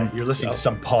 So, right, you're listening to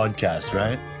some podcast,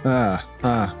 right?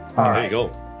 All There you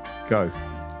go. Go.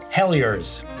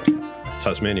 Hellier's.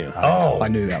 Tasmania. Oh, I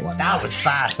knew that one. That was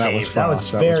fast, That Dave. was fast. That was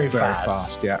very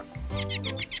fast. Yeah.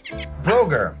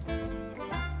 Broger.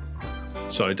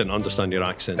 Sorry, I didn't understand your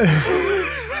accent.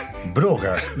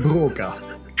 Broger.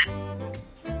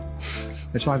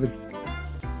 It's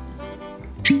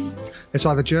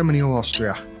either Germany or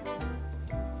Austria.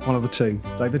 One of the two.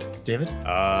 David?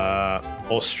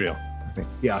 Austria.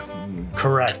 Yeah.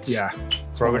 Correct. Yeah.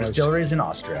 Broger Distilleries in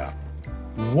Austria.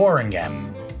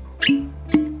 Warringham.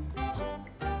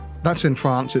 That's in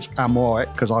France. It's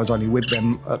Amoric, because I was only with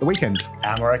them at the weekend.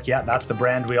 Amoric, yeah, that's the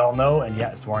brand we all know. And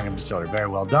yeah, it's the Warringham Distillery. Very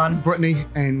well done. Brittany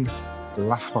and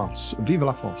La France. Vive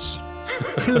la France.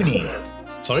 Puni.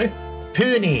 Sorry?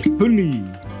 Puni.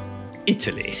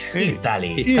 Italy.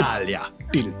 Italy. Italia.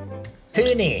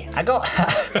 Puni.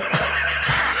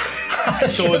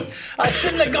 I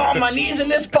shouldn't have got on my knees in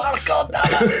this park. God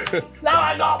damn it. Now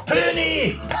I got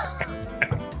Puni.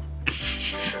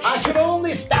 I should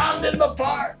only stand in the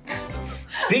park.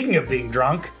 Speaking of being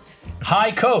drunk,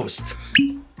 High Coast.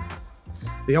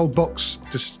 The Old Box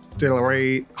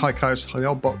Distillery, High Coast, the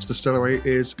Old Box Distillery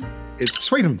is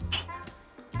Sweden.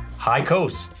 High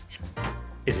Coast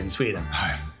is in Sweden.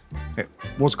 It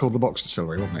was called the Box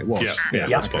Distillery, wasn't it? It was. Yeah.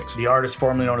 Yeah, Box. the artist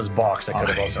formerly known as Box. I could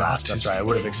have also asked. That's right. I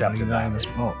would have accepted that. This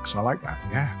Box. I like that.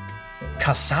 Yeah.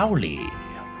 Kasauli.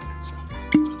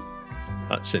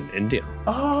 That's in India.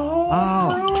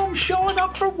 Oh, Broom showing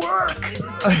up for work.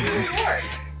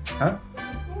 Huh?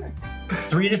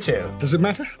 3-2. Does it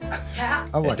matter? Yeah.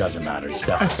 Oh, It doesn't matter.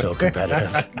 Steph is so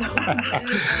competitive.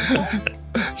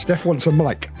 Steph wants a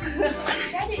mic.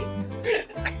 Ready.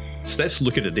 Steph's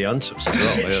looking at the answers as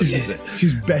well.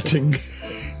 She's betting.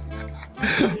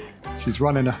 She's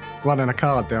running a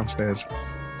card downstairs.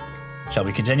 Shall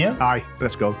we continue? Aye,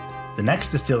 let's go. The next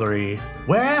distillery,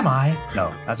 where am I?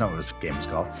 No, that's not what this game is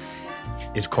called.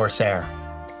 Is Corsair.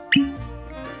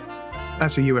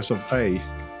 That's the US of A.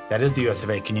 That is the US of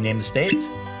A. Can you name the state?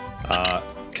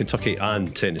 Kentucky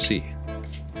and Tennessee.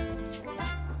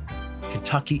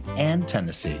 Kentucky and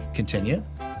Tennessee. Continue.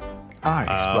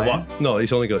 Aye. Explain. No,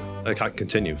 he's only got. I can't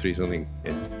continue if he's only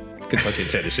in Kentucky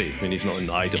and Tennessee. I mean, he's not in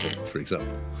Idaho, for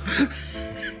example.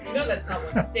 No, that's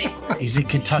not one state. Right? He's in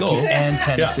Kentucky No. and Yeah,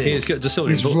 Tennessee. he's got a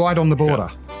distillery. He's in both. right on the border.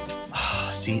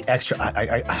 See, extra.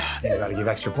 I think I gotta give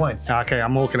extra points. Okay,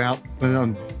 I'm walking out.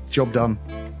 Job done.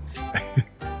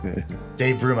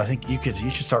 Dave Broom, I think you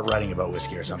should start writing about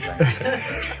whiskey or something.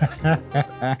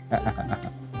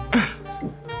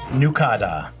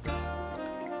 Nukada.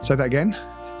 Say that again.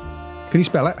 Can you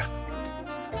spell it?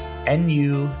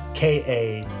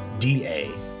 Nukada.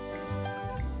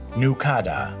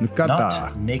 Nukada. Nukada.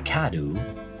 Not Nekadu.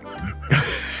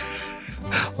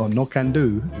 Or no can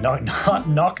do. Not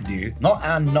Knockdu. Not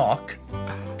an knock.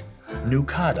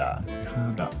 Nukada.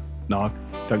 No,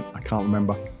 I can't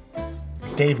remember.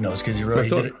 Dave knows because he I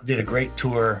thought- did a great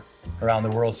tour around the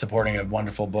world supporting a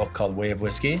wonderful book called Way of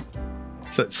Whiskey.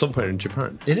 So it's somewhere in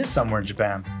Japan. It is somewhere in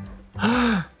Japan.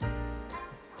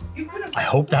 You could have. I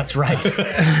hope that's right.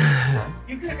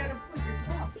 You could have got a point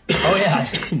yourself. Oh yeah,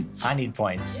 I need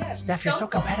points. Yeah, Steph, you're so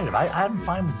skillful. competitive. I'm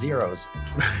fine with zeros.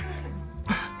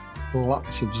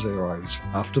 Lots of zeros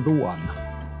after the one.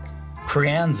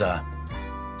 Crianza.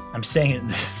 I'm saying it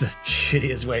the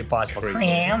shittiest way possible.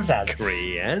 Crianzas.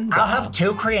 Koreans. I'll have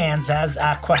 2 Crianzas,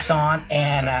 a croissant,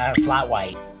 and a flat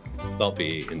white. That'll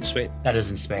be in Spain. That is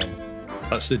in Spain.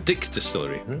 That's the Dick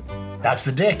Distillery. Huh? That's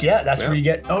the Dick, yeah. That's where Yeah. you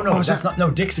get. Oh no, is that's that? not. No,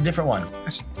 Dick's a different one.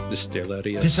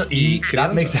 Distillery.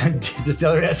 That makes sense.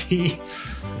 Distillery SE.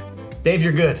 Dave,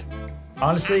 you're good.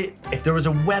 Honestly, if there was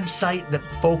a website that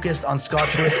focused on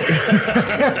Scotch whiskey,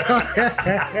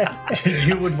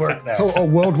 you would work there. Oh,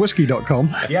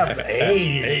 worldwhiskey.com. Yeah, but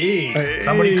hey,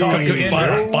 somebody calls you in.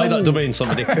 Buy that domain,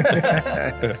 somebody.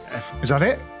 Is that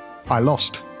it? I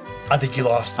lost. I think you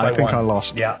lost by I think one. I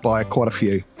lost Yeah. by quite a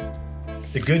few.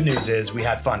 The good news is we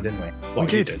had fun, didn't we? Well,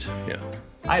 We you did. Yeah.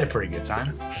 I had a pretty good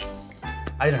time.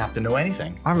 I didn't have to know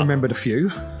anything. I remembered a few.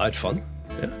 I had fun.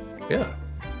 Yeah. Yeah.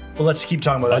 Well, let's keep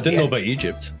talking about that. I didn't know about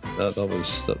Egypt. That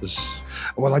was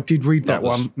Well, I did read that, That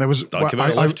was- one. There was. that came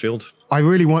out of left field. I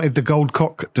really wanted the Gold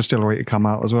Cock Distillery to come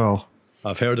out as well.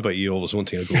 I've heard about you always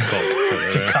wanting a gold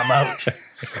cock. to come out.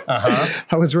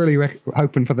 I was really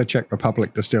hoping for the Czech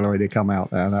Republic Distillery to come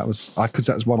out there. That was because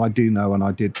that's one I do know, and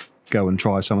I did go and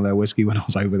try some of their whiskey when I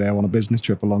was over there on a business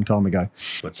trip a long time ago.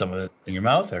 Put some of it in your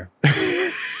mouth, or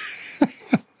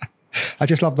I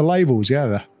just love the labels.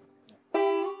 Yeah.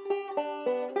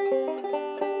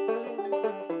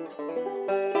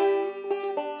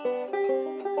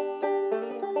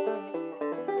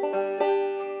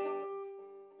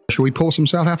 Should we pour some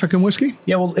South African whiskey?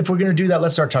 yeah. Well, if we're going to do that,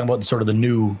 let's start talking about the sort of the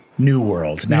new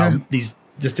world. Now, Yeah. these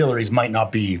distilleries might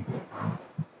not be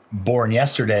born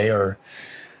yesterday, or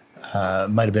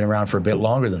might have been around for a bit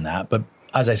longer than that. But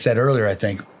as I said earlier, I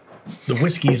think the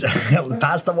whiskeys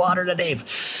pass the water to Dave.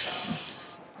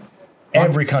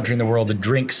 Every country in the world that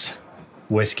drinks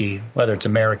whiskey, whether it's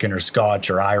American or Scotch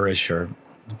or Irish or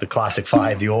the classic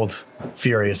 5, the old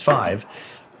Furious 5,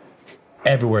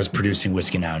 everywhere is producing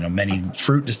whiskey now. Now, many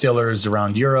fruit distillers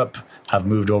around Europe have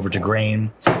moved over to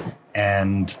grain,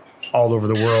 and all over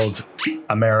the world,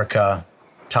 America,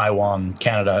 Taiwan,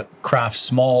 Canada, craft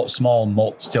small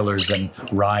malt distillers and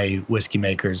rye whiskey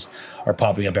makers are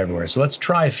popping up everywhere. So let's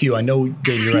try a few. I know,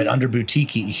 Dave, you're right. Under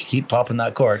Boutique, you keep popping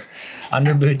that cork.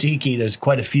 Under Boutique, there's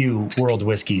quite a few world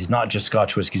whiskeys, not just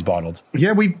Scotch whiskeys bottled.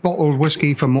 Yeah, we bottled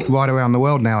whiskey from right around the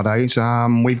world nowadays.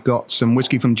 We've got some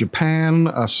whiskey from Japan,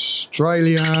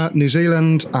 Australia, New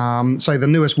Zealand. Say the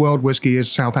newest world whiskey is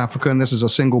South Africa, and this is a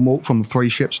single malt from Three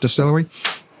Ships Distillery.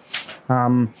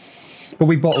 But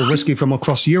we bottle whiskey from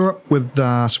across Europe with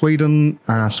Sweden,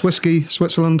 Swisky,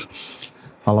 Switzerland,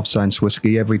 I love saying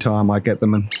Swisky every time I get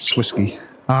them in Swisky.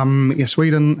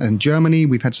 Sweden and Germany.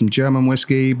 We've had some German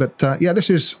whiskey, but this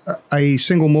is a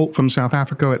single malt from South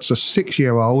Africa. It's a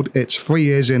 6-year-old. It's 3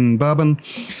 years in bourbon,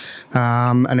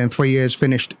 and then 3 years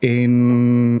finished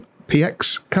in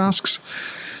PX casks.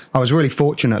 I was really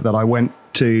fortunate that I went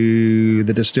to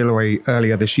the distillery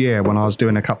earlier this year when I was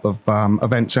doing a couple of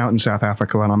events out in South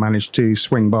Africa, and I managed to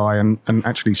swing by and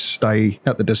actually stay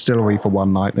at the distillery for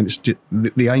one night. And it's just,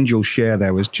 the Angel Share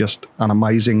there was just an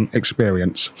amazing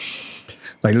experience.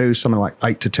 They lose something like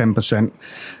 8 to 10%,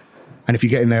 and if you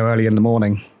get in there early in the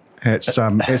morning,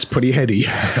 it's pretty heady. You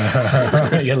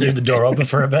gotta leave the door open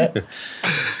for a bit.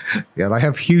 Yeah, they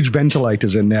have huge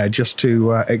ventilators in there just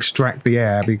to extract the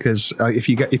air, because if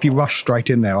you rush straight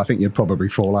in there, I think you'd probably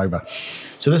fall over.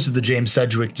 So this is the James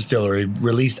Sedgwick Distillery,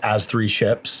 released as 3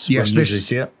 ships. Yes, you usually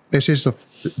see it. This is the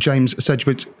James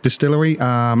Sedgwick Distillery.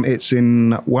 It's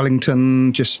in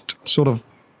Wellington, just sort of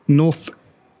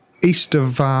northeast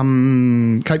of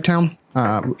Cape Town,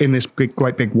 in this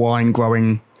great big wine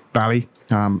growing valley.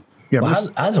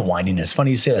 As a wininess,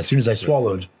 funny you say that. As soon as I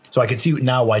swallowed, so I can see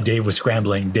now why Dave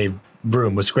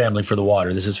Broom was scrambling for the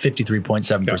water. This is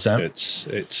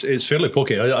 53.7%. It's fairly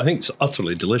pokey. I think it's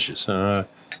utterly delicious. They've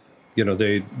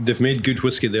made good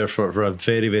whiskey there for a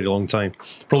very, very long time.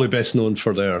 Probably best known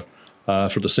for their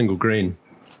for the single grain,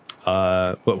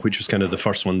 which was kind of the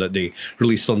first one that they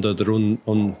released under their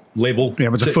own label. Yeah,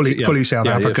 it was a fully South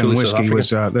African whiskey.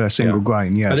 Was their single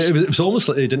grain. Yes, and it was almost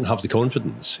like they didn't have the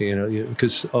confidence,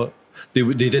 because they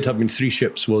did have. 3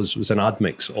 ships was an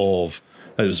admix of.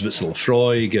 It was a bit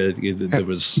Lafroig. There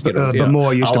was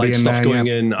more used to be in stuff there, going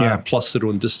in, plus their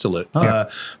own distillate.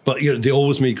 But they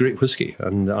always made great whiskey,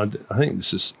 and I think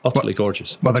this is utterly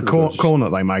gorgeous. But the corn that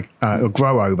they make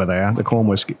grow over there, the corn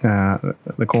whiskey,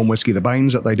 the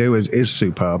Baines that they do is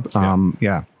superb.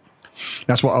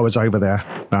 That's what I was over there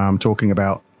talking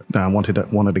about. Wanted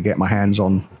to get my hands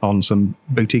on some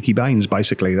boutique Baines.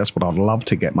 Basically, that's what I'd love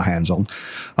to get my hands on.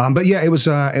 It was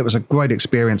a great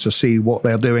experience to see what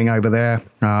they're doing over there.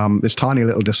 This tiny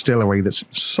little distillery it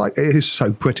is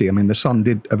so pretty. I mean, the sun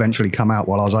did eventually come out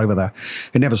while I was over there.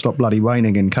 It never stopped bloody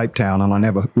raining in Cape Town, and I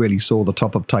never really saw the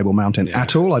top of Table Mountain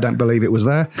at all. I don't believe it was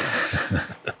there.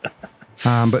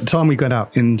 But the time we got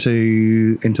out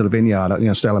into the vineyard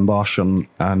at Stellenbosch and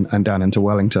down into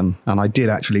Wellington, and I did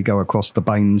actually go across the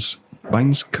Baines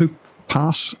Coupe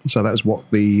Pass. So that's what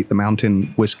the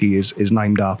mountain whiskey is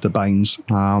named after. Baines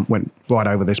went right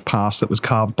over this pass that was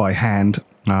carved by hand,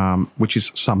 which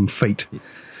is some feat.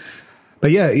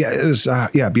 But it was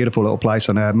a beautiful little place,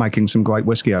 and they're making some great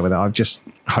whiskey over there. I'm just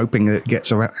hoping that it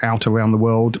gets out around the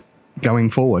world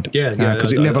going forward,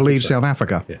 because it never leaves South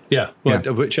Africa.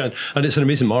 Which and it's an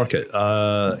amazing market.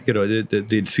 The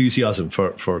enthusiasm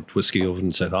for whiskey over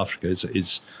in South Africa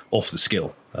is off the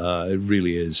scale. It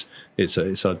really is. It's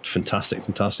a fantastic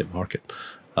market.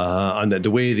 And the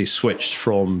way they switched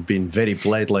from being very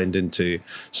blend into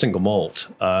single malt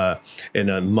in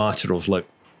a matter of like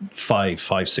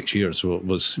 5-6 years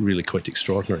was really quite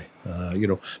extraordinary.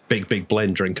 Big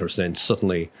blend drinkers then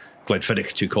suddenly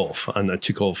Glenfiddich took off, and it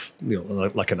took off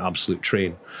like an absolute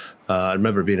train. I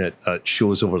remember being at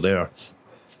shows over there,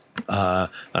 and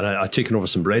I'd taken over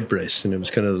some Redbreast, and it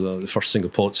was kind of the first single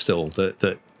pot still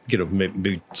that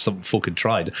maybe some folk had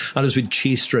tried, and I was being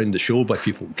chased around the show by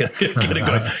people kind of going,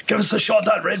 "Give us a shot of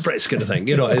that Redbreast," kind of thing.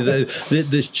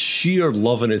 The sheer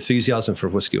love and enthusiasm for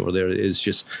whiskey over there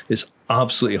is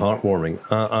absolutely heartwarming,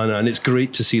 and it's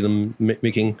great to see them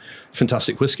making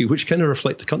fantastic whiskey, which kind of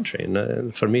reflect the country.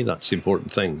 And for me, that's the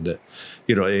important thing. That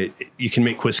you can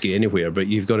make whiskey anywhere, but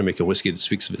you've got to make a whiskey that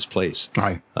speaks of its place.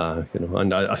 Right.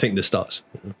 And I think this does.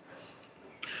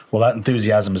 Well, that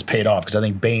enthusiasm has paid off, because I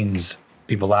think Baines.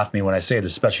 People laugh at me when I say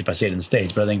this, especially if I say it in the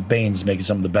States, but I think Baines is making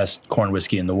some of the best corn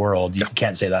whiskey in the world. You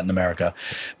can't say that in America,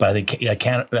 but I think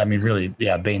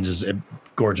Baines is a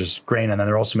gorgeous grain, and then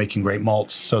they're also making great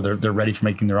malts, so they're ready for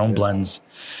making their own blends.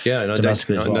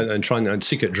 Domestically as well. And trying and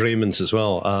Secret Draymonds as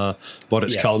well.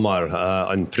 Moritz Kalmar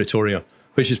and Pretoria,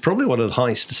 which is probably one of the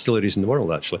highest distilleries in the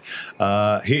world, actually.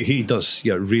 He does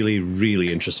really,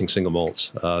 really interesting single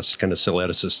malts, kind of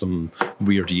Celera system,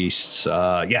 weird yeasts.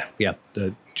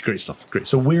 Great stuff. Great.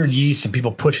 So weird yeast and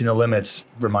people pushing the limits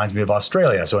reminds me of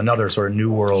Australia. So another sort of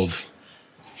new world.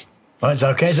 Well, is that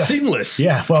okay? Seamless.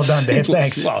 Yeah, well done, Dave.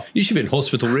 Seamless. Thanks. Wow, you should be in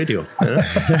hospital radio.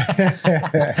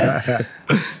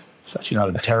 It's actually not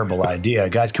a terrible idea.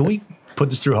 Guys, can we put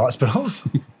this through hospitals?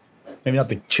 Maybe not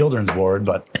the children's ward,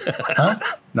 but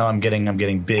no, I'm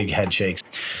getting big head shakes.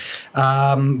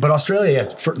 But Australia,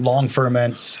 long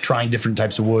ferments, trying different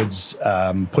types of woods,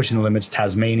 pushing the limits.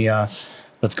 Tasmania,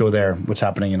 let's go there. What's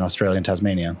happening in Australia and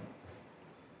Tasmania?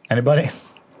 Anybody?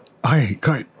 I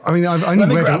mean, I've only Let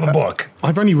me read grab a book.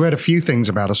 I've only read a few things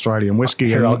about Australian whiskey.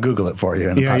 Here, and- I'll Google it for you.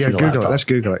 And Yeah, pass yeah, you the Google it. laptop. Let's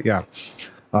Google it. Yeah.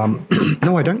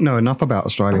 No, I don't know enough about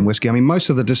Australian whiskey. I mean, most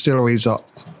of the distilleries that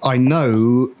I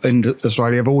know in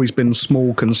Australia have always been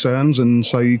small concerns, and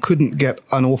so you couldn't get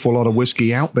an awful lot of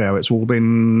whiskey out there. It's all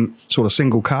been sort of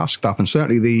single cask stuff, and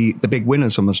certainly the big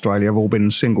winners from Australia have all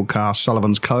been single cask.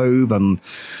 Sullivan's Cove and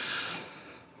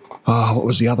what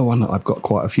was the other one that I've got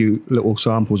quite a few little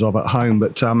samples of at home,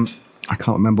 but I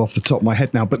can't remember off the top of my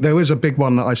head now. But there is a big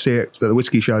one that I see at the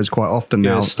whiskey shows quite often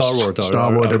Yeah, now. Starward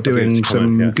Starward are are doing to come in,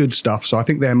 some yeah. good stuff. So I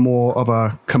think they're more of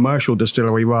a commercial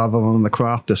distillery rather than the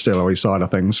craft distillery side of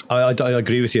things. I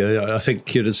agree with you. I think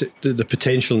the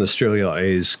potential in Australia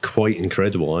is quite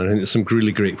incredible. And I think there's some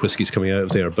really great whiskies coming out of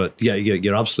there. But yeah,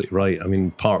 you're absolutely right. I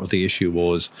mean, part of the issue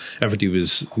was everybody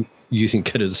was using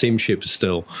kind of the same shape as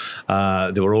still.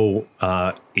 They were all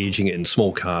aging it in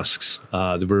small casks.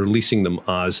 They were releasing them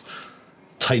as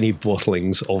tiny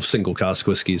bottlings of single cask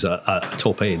whiskies at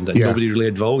top end, and Yeah. nobody really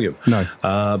had volume. No.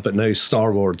 But now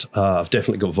Starward have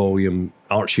definitely got volume.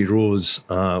 Archie Rose,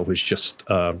 which just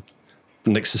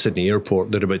next to Sydney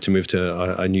Airport, they're about to move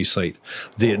to a new site.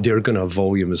 They're going to have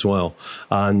volume as well,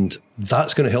 and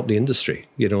that's going to help the industry.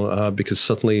 Because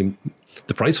suddenly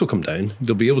the price will come down.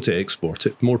 They'll be able to export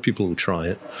it. More people will try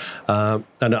it.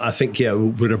 And I think,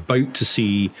 we're about to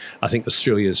see, I think,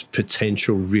 Australia's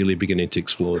potential really beginning to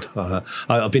explode.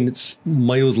 I've been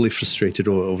mildly frustrated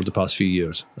over the past few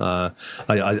years. I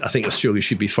think Australia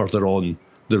should be further on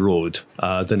the road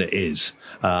than it is.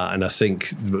 And I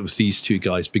think with these two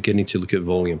guys beginning to look at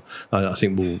volume, I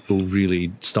think we'll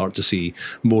really start to see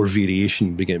more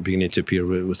variation beginning to appear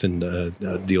within the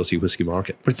Aussie whiskey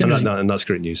market. But it's And interesting- that's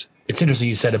great news. It's interesting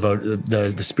you said about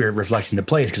the spirit reflecting the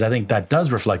place, because I think that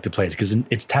does reflect the place, because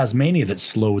it's Tasmania that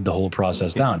slowed the whole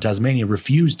process down. Tasmania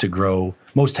refused to grow.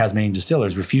 Most Tasmanian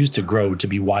distillers refused to grow to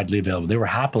be widely available. They were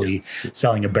happily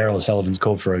selling a barrel of Sullivan's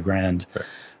Cove for $1,000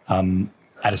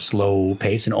 at a slow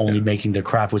pace, and only making their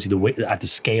craft whiskey at the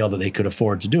scale that they could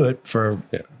afford to do it for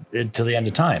till the end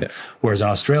of time. Whereas in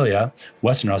Australia,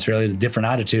 Western Australia, is a different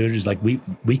attitude. It's like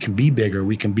we can be bigger,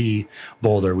 we can be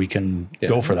bolder, we can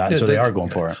go for that. So they are going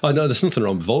for it. Oh, no, there's nothing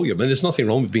wrong with volume, and there's nothing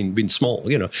wrong with being small.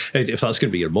 If that's going to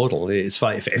be your model, it's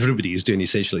fine. If everybody is doing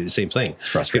essentially the same thing, it's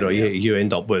frustrating, you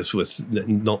end up with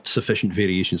not sufficient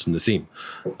variations in the theme.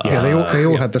 Yeah, they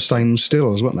all had the same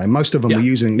stills, weren't they? Most of them were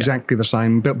using exactly the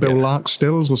same Bill Lark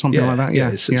stills or something like that.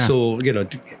 Yeah, So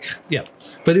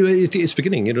but it's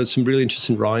beginning. Some really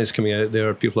interesting ryes coming out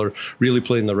there. People are really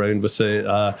playing around with it.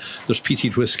 There's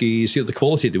peated whiskies. The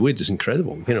quality of the wood is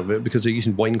incredible. Because they're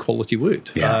using wine quality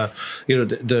wood. Yeah.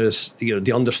 There's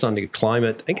the understanding of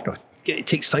climate. And, it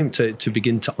takes time to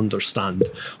begin to understand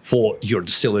what your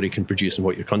distillery can produce and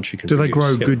what your country can Do produce.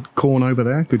 they grow good corn over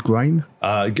there? Good grain?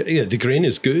 The grain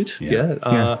is good.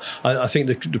 I think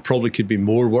there probably could be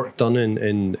more work done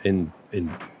in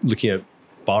looking at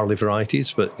barley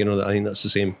varieties, but I think that's the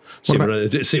same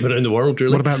around the world,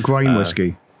 really. What about grain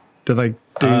whiskey? Do they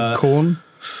do corn?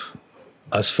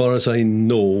 As far as I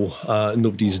know,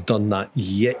 nobody's done that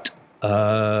yet.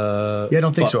 I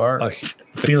don't think so.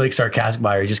 Felix, our cask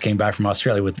buyer, just came back from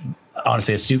Australia with,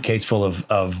 honestly, a suitcase full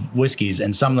of whiskeys,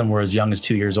 and some of them were as young as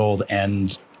 2 years old.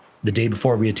 And the day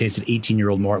before, we had tasted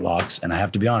 18-year-old Mortlocks, and I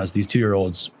have to be honest, these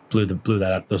 2-year-olds blew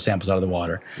those samples out of the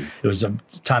water. It was a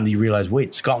time that you realize,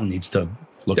 wait, Scotland needs to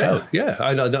look out. Yeah,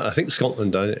 I think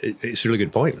Scotland. It's a really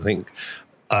good point. I think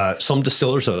some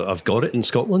distillers have got it in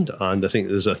Scotland, and I think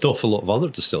there's an awful lot of other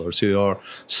distillers who are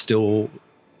still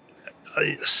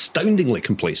astoundingly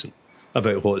complacent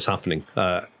about what's happening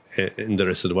in the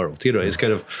rest of the world. It's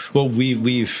kind of, well,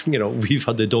 we've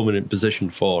had the dominant position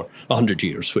for 100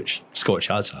 years, which Scotch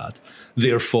has had.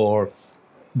 Therefore,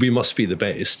 we must be the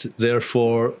best.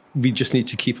 Therefore, we just need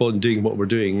to keep on doing what we're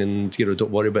doing, and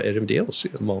don't worry about anybody else.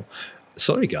 Well,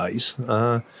 sorry, guys.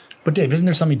 But Dave, isn't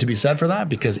there something to be said for that?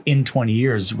 Because in 20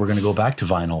 years, we're going to go back to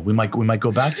vinyl. We might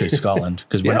go back to Scotland,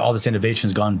 because when all this innovation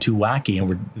has gone too wacky,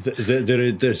 and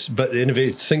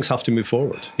but things have to move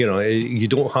forward. You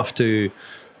don't have to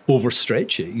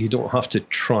overstretch it. You don't have to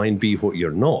try and be what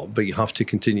you're not, but you have to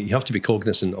continue. You have to be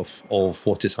cognizant of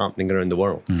what is happening around the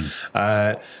world.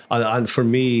 And for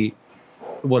me,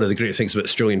 one of the great things about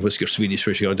Australian whiskey or Swedish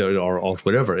whiskey or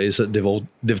whatever is that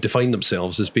they've defined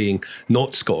themselves as being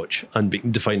not Scotch and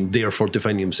therefore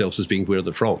defining themselves as being where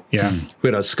they're from. Yeah.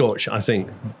 Whereas Scotch, I think,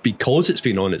 because it's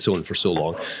been on its own for so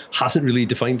long, hasn't really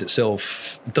defined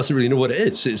itself, doesn't really know what it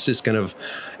is. It's this kind of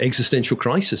existential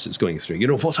crisis it's going through. You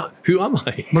know, who am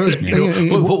I?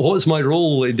 What's my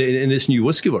role in this new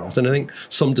whiskey world? And I think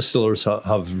some distillers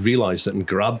have realised it and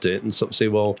grabbed it and sort of say,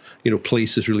 well, you know,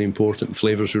 place is really important,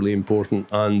 flavour is really important,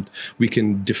 and we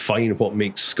can define what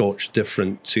makes Scotch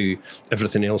different to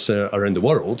everything else around the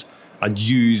world and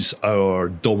use our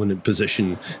dominant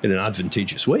position in an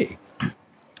advantageous way.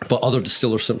 But other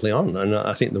distillers simply aren't, and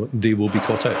I think they will be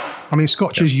caught out. I mean,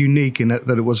 Scotch is unique in that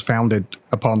it was founded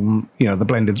upon, you know, the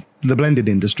blended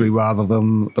industry rather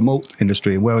than the malt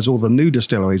industry. Whereas all the new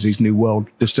distilleries, these new world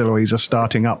distilleries, are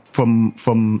starting up from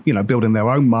you know, building their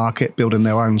own market, building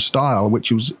their own style,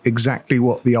 which was exactly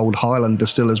what the old Highland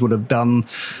distillers would have done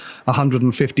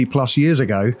 150 plus years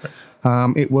ago.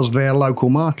 It was their local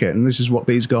market, and this is what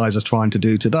these guys are trying to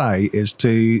do today: is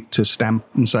to stamp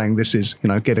and saying this is, you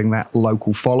know, getting that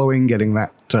local following, getting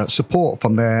that support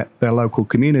from their local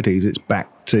communities. It's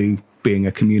back to being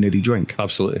a community drink.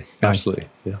 Absolutely,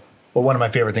 yeah. Well, one of my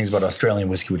favorite things about Australian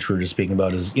whiskey, which we were just speaking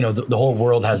about, is, you know, the whole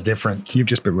world has different. You've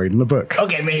just been reading the book.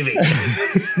 Okay, maybe.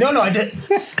 No, I did.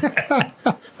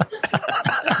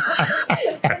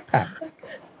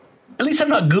 At least I'm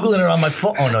not Googling it on my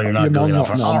phone. Oh, no, you're not Googling it on my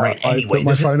phone. All right, anyway.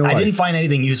 I didn't find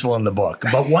anything useful in the book.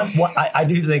 But I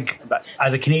do think,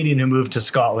 as a Canadian who moved to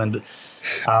Scotland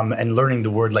and learning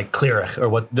the word like cleric, or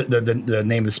what the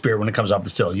name of the spirit when it comes off the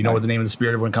still. You know what the name of the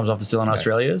spirit when it comes off the still in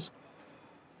Australia is?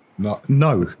 No.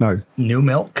 New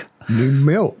Milk. New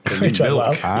Milk. Which I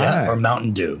love. Ah. Yeah, or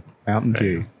Mountain Dew. Mountain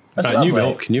Dew. That's New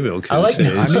Milk. I like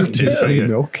New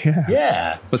Milk, yeah.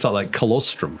 Yeah. What's that, like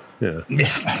colostrum? Yeah.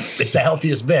 It's the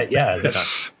healthiest bit. Yeah.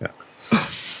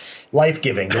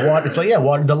 Life-giving. The water. It's like, yeah,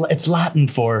 water. It's Latin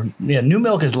for, New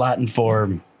Milk is Latin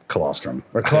for colostrum.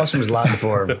 Or colostrum is Latin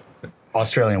for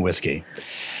Australian whiskey.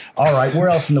 All right. Where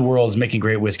else in the world is making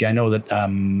great whiskey? I know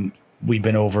that we've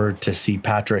been over to see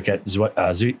Patrick at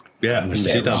Zidam.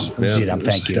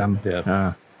 Thank you.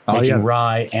 Yeah. Making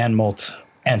rye and malt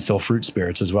and still fruit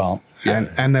spirits as well.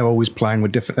 And they're always playing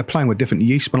with different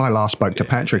yeast. When I last spoke to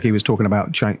Patrick, he was talking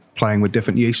about playing with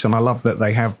different yeasts, and I love that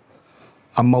they have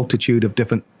a multitude of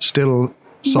different still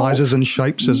sizes and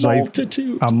shapes as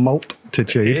a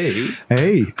multitude.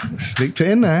 Hey, sneaked it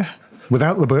in there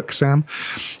without the book, Sam.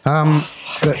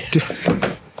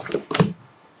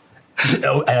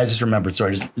 Oh, and I just remembered,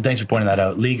 sorry, thanks for pointing that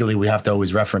out. Legally, we have to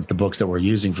always reference the books that we're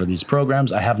using for these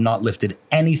programs. I have not lifted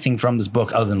anything from this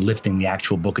book other than lifting the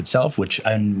actual book itself, which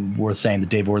I'm worth saying that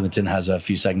Dave Worthington has a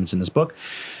few segments in this book.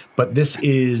 But this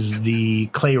is the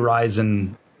Clay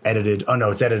Risen edited. Oh,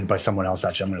 no, it's edited by someone else,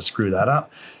 actually. I'm going to screw that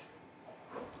up.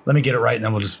 Let me get it right, and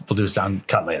then we'll do a sound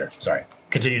cut later. Sorry.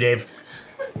 Continue, Dave.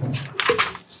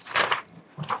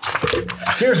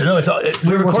 Seriously, no,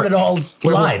 we record it all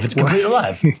live. It's completely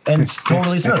live, and it's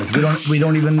totally smooth. We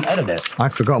don't even edit it.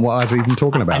 I've forgotten what I was even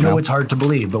talking about. I know it's hard to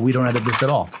believe, but we don't edit this at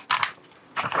all.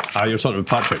 You're talking with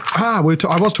Patrick. I was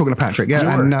talking to Patrick,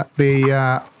 yeah, and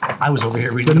I was over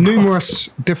here reading the numerous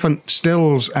different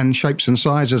stills and shapes and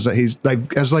sizes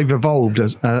that as they've evolved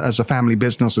as a family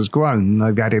business has grown,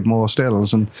 they've added more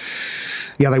stills, and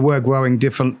yeah, they were growing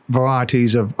different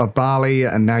varieties of barley,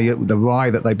 and now the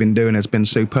rye that they've been doing has been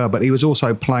superb. But he was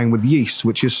also playing with yeast,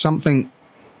 which is something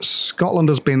Scotland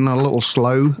has been a little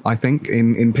slow, I think,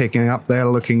 in picking up. They're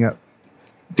looking at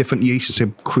different yeasts to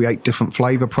create different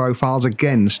flavour profiles,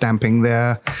 again, stamping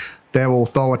their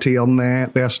authority on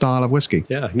their style of whiskey.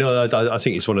 Yeah, no, I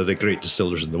think he's one of the great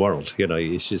distillers in the world. You know,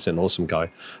 he's just an awesome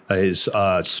guy. His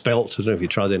spelt, I don't know if you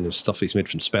tried any of the stuff he's made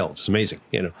from spelt. It's amazing,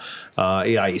 you know.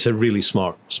 Yeah, he's a really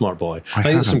smart boy. I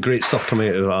think there's some great stuff coming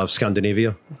out of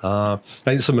Scandinavia. I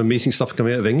think some amazing stuff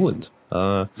coming out of England.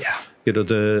 Yeah. You know,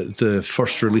 the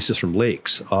first releases from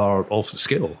Lakes are off the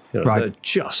scale. You know, right. They're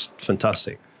just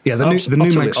fantastic. Yeah,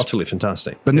 utterly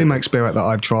fantastic. The New Make Spirit that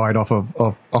I've tried off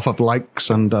of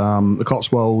Lakes and the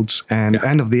Cotswolds and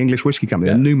of the English Whiskey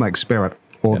Company, the New Make Spirit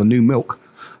or the New Milk,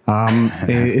 has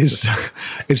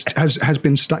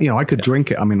been you know, I could drink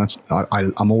it. I mean,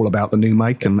 I'm all about the New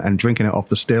Make and drinking it off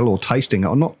the still or tasting it.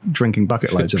 I'm not drinking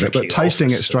bucket loads of it, but tasting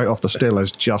it straight off the still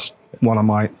is just one of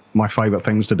my favorite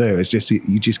things to do. Is just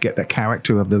you just get that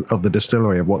character of the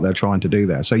distillery of what they're trying to do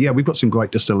there. So yeah, we've got some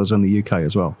great distillers in the UK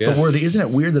as well. But Worthy, isn't it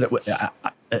weird that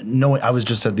I was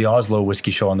just at the Oslo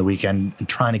whiskey show on the weekend and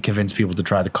trying to convince people to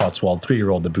try the Cotswold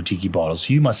 3-year-old, the boutique bottles.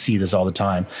 So you must see this all the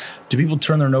time. Do people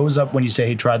turn their nose up when you say,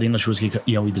 hey, try the English whiskey?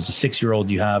 You know, there's a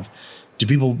 6-year-old you have. Do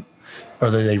people, or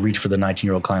do they reach for the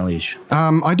 19-year-old Clynelish?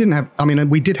 I didn't have. I mean,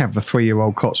 we did have the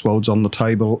 3-year-old Cotswolds on the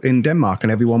table in Denmark,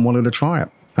 and everyone wanted to try it.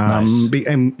 Nice.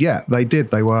 And yeah, they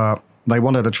did. They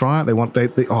wanted to try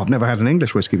it. I've never had an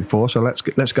English whiskey before, so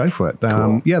let's go for it.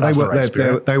 Cool. Yeah, That's the right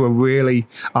spirit. they were really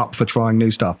up for trying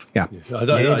new stuff. Yeah.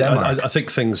 I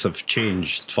think things have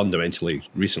changed fundamentally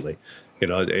recently. You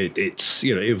know,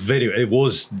 it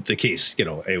was the case. You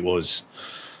know, it was.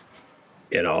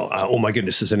 You know, oh my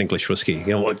goodness, it's an English whiskey.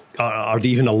 You know, are they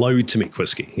even allowed to make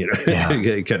whiskey? You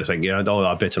know, kind of thing. You know,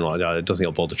 I better not. I don't think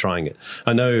I'll bother trying it.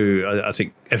 And now I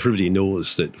think everybody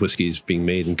knows that whiskey is being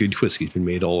made and good whiskey is being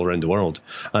made all around the world,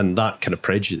 and that kind of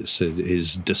prejudice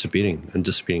is disappearing and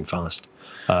disappearing fast,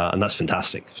 and that's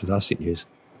fantastic. Fantastic news.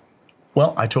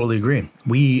 Well, I totally agree.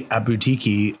 We at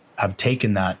Boutique have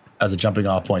taken that as a jumping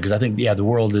off point because I think the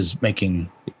world is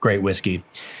making great whiskey,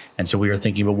 and so we are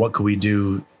thinking about what could we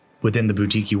do within the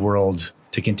boutique world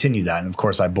to continue that. And of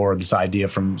course, I borrowed this idea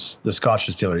from the Scotch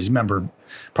distilleries. Remember,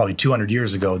 probably 200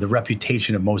 years ago, the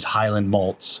reputation of most Highland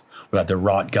malts were that they're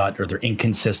rot gut or they're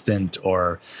inconsistent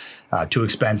or too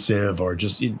expensive or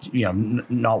just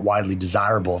not widely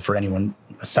desirable for anyone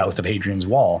south of Hadrian's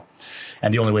Wall.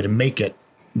 And the only way to make it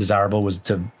desirable was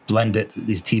to blend it.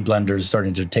 These tea blenders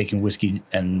starting to taking whiskey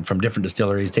and from different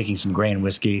distilleries, taking some grain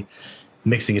whiskey,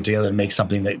 mixing it together to make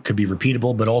something that could be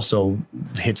repeatable, but also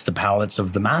hits the palates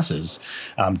of the masses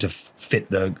to fit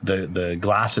the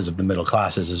glasses of the middle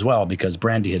classes as well, because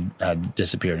brandy had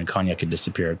disappeared and cognac had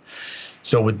disappeared.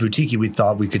 So with Boutique, we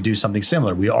thought we could do something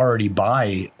similar. We already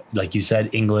buy, like you said,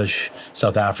 English,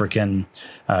 South African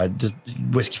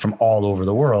whiskey from all over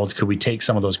the world. Could we take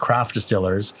some of those craft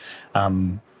distillers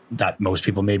that most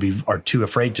people maybe are too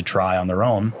afraid to try on their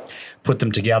own, put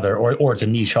them together, or it's a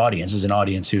niche audience, is an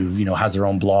audience who has their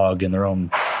own blog and their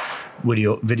own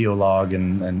video log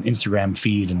and Instagram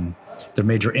feed, and they're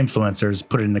major influencers,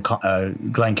 put it in a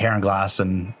Glencairn glass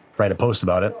and write a post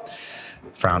about it.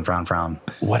 Frown, frown, frown.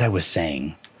 What I was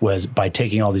saying was by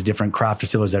taking all these different craft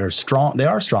distillers that are strong, they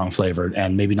are strong flavored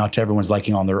and maybe not to everyone's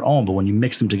liking on their own, but when you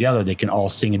mix them together, they can all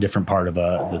sing a different part of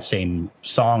the same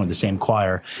song or the same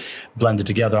choir, blended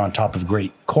together on top of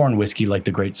great corn whiskey like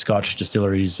the great Scotch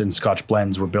distilleries and Scotch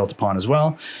blends were built upon as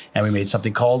well. And we made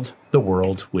something called the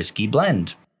World Whiskey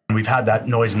Blend. And we've had that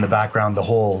noise in the background the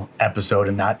whole episode,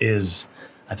 and that is,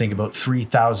 I think, about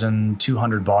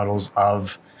 3,200 bottles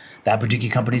of that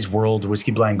Boutique Company's World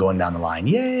Whiskey Blend going down the line.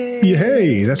 Yay!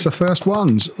 Yay! That's the first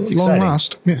ones. Long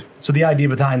last. Yeah. So the idea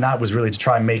behind that was really to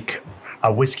try and make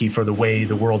a whiskey for the way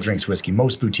the world drinks whiskey.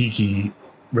 Most Boutique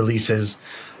releases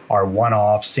are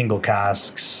one-off, single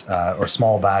casks or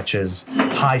small batches,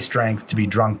 high strength to be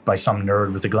drunk by some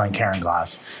nerd with a Glencairn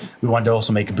glass. We wanted to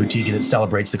also make a Boutique that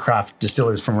celebrates the craft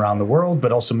distillers from around the world,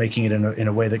 but also making it in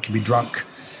a way that can be drunk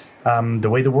the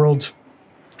way the world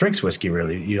drinks whiskey,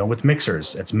 really, with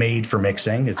mixers. It's made for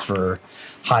mixing. It's for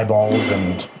highballs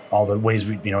and all the ways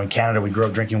in Canada, we grew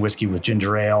up drinking whiskey with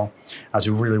ginger ale, as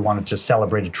we really wanted to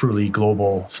celebrate a truly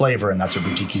global flavor, and that's what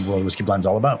Boutique World Whiskey Blend's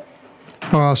all about.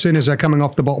 Well, as soon as they're coming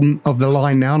off the bottom of the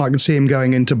line now, and I can see them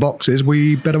going into boxes,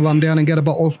 we better run down and get a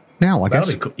bottle now, I guess.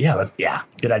 That'll be cool. Yeah,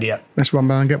 good idea. Let's run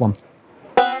down and get one.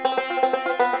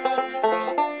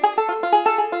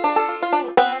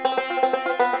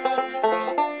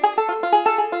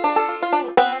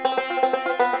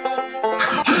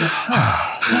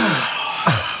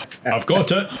 I've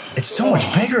got it. It's so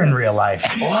much bigger in real life.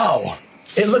 Wow.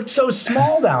 It looked so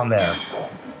small down there.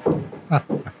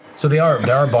 So they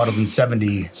are bottled in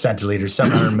 70 centiliters,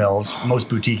 700 mils. Most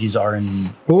Boutiques are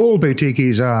in... All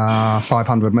Boutiques are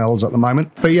 500 mils at the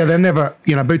moment. But yeah, they're never,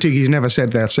 Boutiques never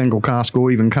said they're single cask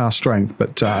or even cask strength.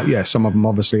 But yeah, some of them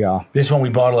obviously are. This one we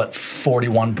bottle at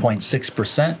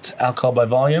 41.6% alcohol by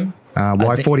volume.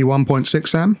 Why 41.6,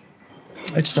 Sam?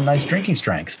 It's just a nice drinking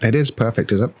strength. It is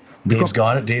perfect, is it? Dave's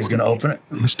got it. Dave's going to open it.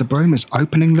 Mr. Broom is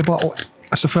opening the bottle.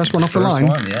 That's the first one off the line.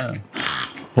 First one, yeah.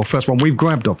 Well, first one we've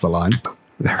grabbed off the line.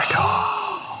 There we go.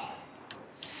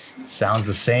 Sounds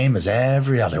the same as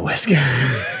every other whiskey.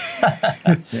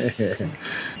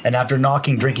 And after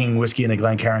drinking whiskey in a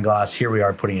Glencairn glass, here we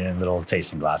are putting it in little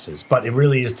tasting glasses. But it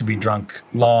really is to be drunk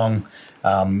long.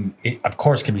 It, of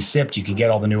course, can be sipped. You can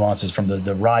get all the nuances from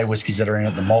the rye whiskeys that are in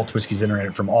it, the malt whiskeys that are in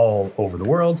it from all over the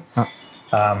world.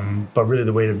 But really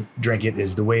the way to drink it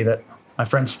is the way that my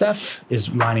friend Steph is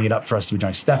lining it up for us to be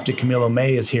drunk. Steph de Camilo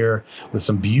May is here with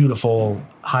some beautiful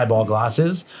highball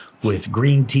glasses with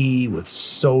green tea, with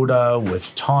soda,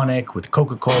 with tonic, with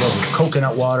Coca-Cola, with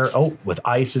coconut water, with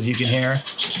ice, as you can hear,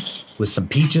 with some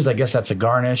peaches. I guess that's a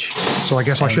garnish. So I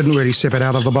guess I shouldn't really sip it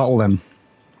out of the bottle then.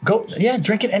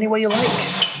 Drink it any way you like.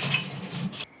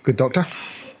 Good, doctor.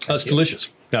 That's delicious.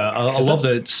 Yeah, I love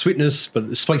the sweetness, but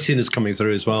the spiciness coming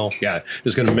through as well. Yeah,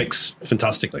 it's going to mix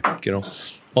fantastically.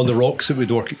 On the rocks, it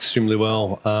would work extremely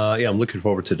well. Yeah, I'm looking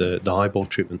forward to the highball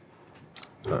treatment.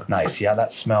 Nice. Yeah,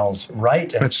 that smells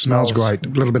right. And It smells great. A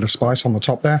little bit of spice on the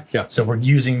top there. Yeah. So we're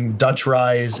using Dutch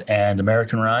rye and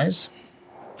American rye.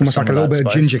 Almost like a little bit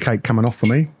of ginger cake coming off for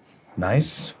me.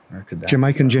 Nice. Where could that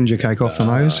Jamaican ginger cake off the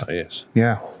nose. Yes.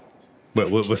 Yeah. But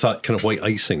with that kind of white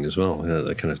icing as well,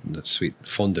 that kind of that sweet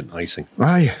fondant icing.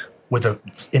 Aye. with an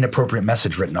inappropriate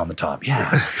message written on the top.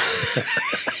 Yeah.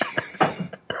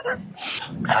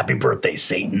 Happy birthday,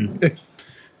 Satan.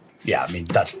 Yeah, I mean,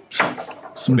 that's...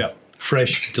 Yeah,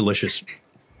 fresh, delicious.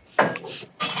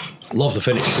 Love the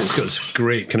finish. It's got this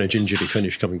great kind of gingery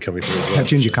finish coming through as well. That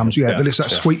ginger comes, but it's that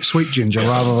sweet ginger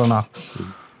rather than a,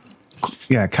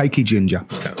 cakey ginger.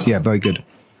 Yeah, very good.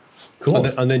 Cool.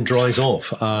 And then dries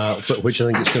off, but which I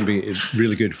think is going to be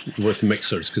really good with the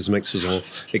mixers, because the mixers will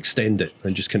extend it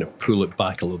and just kind of pull it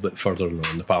back a little bit further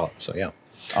on the palate. So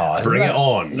bring it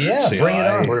on. Yeah, bring it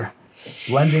on. We're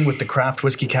blending with the craft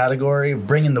whiskey category,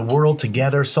 bringing the world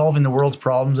together, solving the world's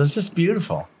problems. It's just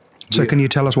beautiful. So can you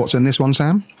tell us what's in this one,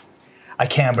 Sam? I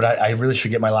can, but I really should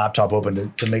get my laptop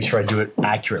open to make sure I do it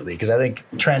accurately, because I think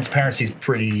transparency is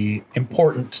pretty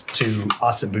important to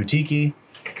us at Boutique,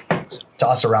 to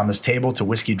us around this table, to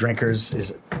whiskey drinkers,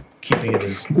 is keeping it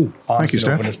as honest and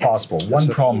open as possible. One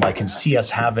problem I can see us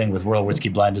having with Royal Whiskey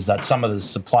Blend is that some of the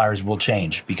suppliers will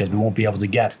change, because we won't be able to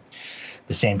get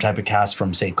the same type of cask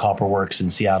from, say, Copperworks in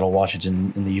Seattle,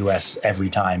 Washington, in the U.S. every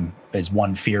time. Is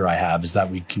one fear I have, is that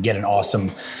we can get an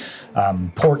awesome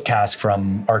port cask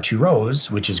from Archie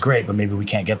Rose, which is great, but maybe we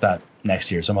can't get that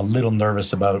next year. So I'm a little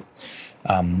nervous about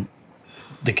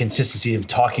the consistency of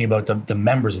talking about the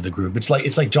members of the group. It's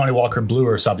like Johnny Walker Blue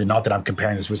or something. Not that I'm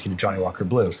comparing this whiskey to Johnny Walker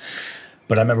Blue,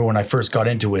 but I remember when I first got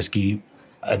into whiskey,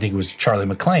 I think it was Charlie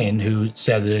McLean who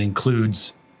said that it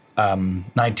includes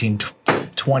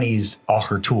 1920s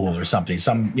Aucher Tool or something,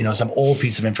 some old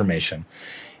piece of information,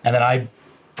 and then I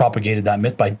propagated that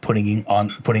myth by putting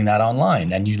that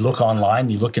online. And you look online,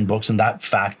 you look in books, and that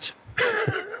fact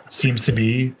seems to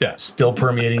be still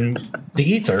permeating the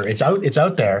ether. It's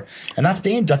out there, and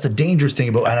that's a dangerous thing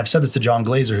about. And I've said this to John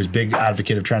Glazer, who's a big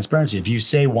advocate of transparency. If you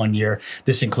say one year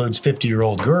this includes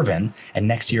 50-year-old Girvan, and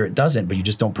next year it doesn't, but you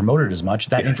just don't promote it as much,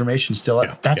 that information's still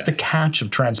up. That's the catch of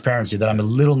transparency that I'm a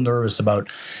little nervous about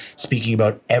speaking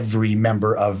about every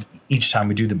member of each time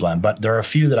we do the blend. But there are a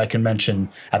few that I can mention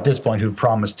at this point who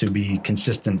promise to be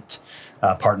consistent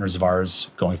partners of ours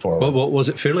going forward. Well, was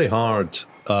it fairly hard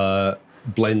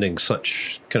blending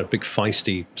such kind of big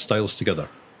feisty styles together?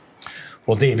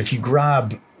 Well, Dave, if you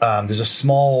grab, there's a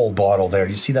small bottle there.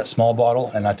 Do you see that small bottle?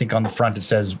 And I think on the front it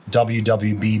says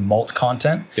WWB malt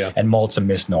content. Yeah. And malt's a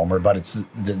misnomer, but it's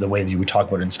the way that we talk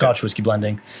about it in Scotch whiskey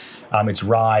blending. It's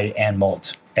rye and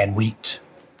malt and wheat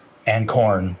and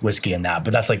corn whiskey in that.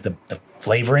 But that's like the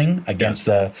flavoring against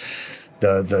the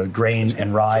grain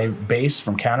and rye base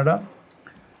from Canada.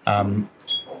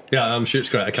 Yeah, I'm sure it's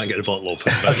great. I can't get the bottle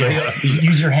open. Okay,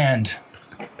 use your hand.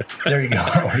 There you go.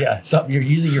 Yeah, so you're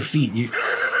using your feet.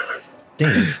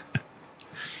 Dave.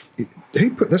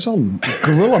 Who put this on?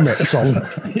 Gorilla Mix on?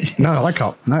 No, I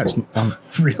can't. No, it's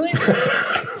really?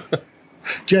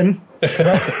 Jen.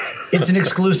 It's an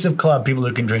exclusive club, people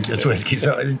who can drink this whiskey.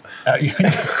 So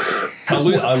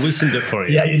I loosened it for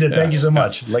you. Yeah, you did. Thank you so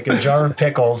much. Like a jar of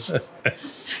pickles. And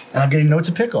I'm getting notes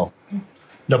of pickle.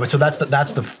 No, but so that's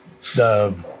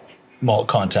the malt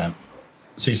content.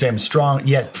 So you say I'm strong.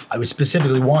 Yes, I would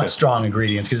specifically want strong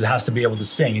ingredients because it has to be able to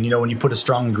sing. And when you put a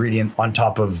strong ingredient on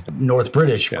top of North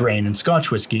British grain and Scotch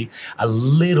whiskey, a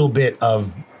little bit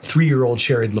of 3-year-old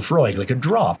sherried Lafroig, like a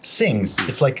drop, sings.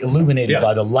 It's like illuminated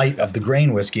by the light of the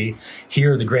grain whiskey.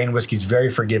 Here, the grain whiskey is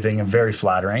very forgiving and very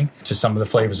flattering to some of the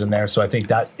flavors in there. So I think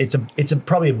that it's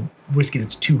probably a whiskey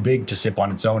that's too big to sip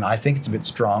on its own. I think it's a bit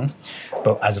strong,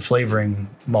 but as a flavoring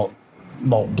malt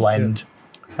blend.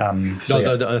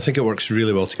 I think it works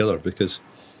really well together, because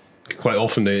quite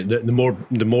often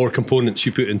the more components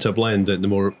you put into a blend, the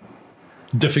more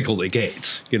difficult it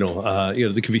gets.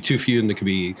 There could be too few and there could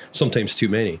be sometimes too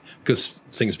many, because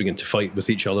things begin to fight with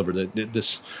each other. But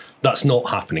that's not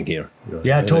happening here.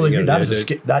 Yeah, I totally agree.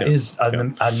 That is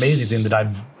an amazing thing that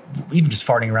I've even just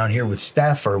farting around here with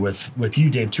Steph or with you,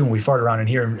 Dave, too. When we fart around in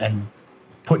here and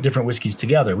put different whiskeys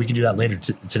together. We can do that later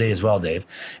today as well, Dave.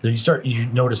 You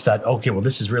notice that, okay, well,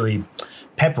 this is really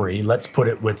peppery. Let's put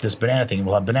it with this banana thing.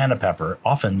 We'll have banana pepper.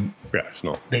 Often,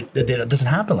 it doesn't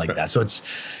happen like that. So it's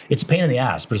a pain in the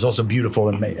ass, but it's also beautiful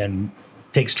and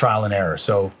takes trial and error.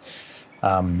 So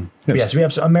Yes, we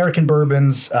have some American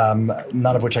bourbons,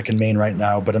 none of which I can name right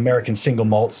now, but American single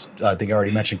malts. I think I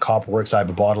already mentioned Copperworks. I have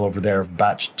a bottle over there of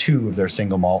batch 2 of their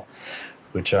single malt,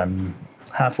 which I'm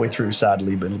halfway through,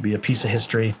 sadly, but it'll be a piece of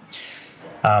history.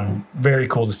 Very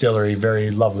cool distillery,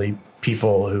 very lovely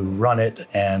people who run it,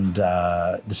 and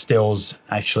the stills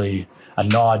actually a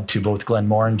nod to both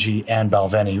Glenmorangie and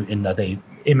Balvenie in that they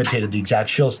imitated the exact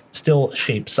still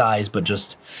shape size, but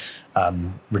just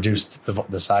reduced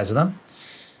the size of them.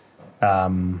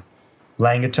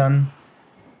 Langaton,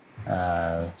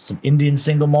 some Indian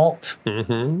single malt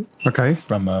Okay.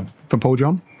 from For Paul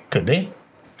John? could be.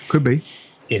 Could be.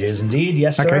 It is indeed,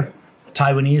 yes, sir. Okay.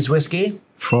 Taiwanese whiskey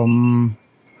From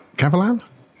Cavalan?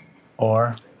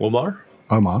 or Omar?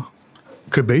 Omar?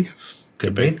 Could be.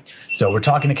 could be. So we're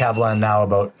talking to Cavalan now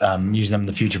about using them in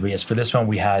the future. But yes, for this one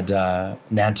we had Nanto.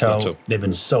 Nanto. They've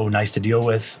been so nice to deal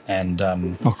with, and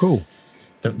Oh, cool.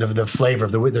 the flavor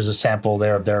of there's a sample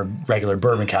there of their regular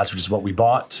bourbon cask, which is what we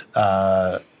bought.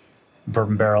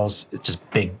 Bourbon barrels. It's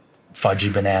just big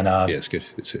fudgy banana. Yeah, it's good.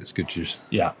 It's good juice.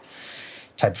 Yeah,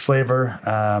 type of flavor.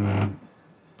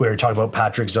 We were talking about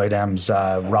Patrick Zoidam's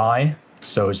rye.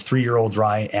 So his 3-year-old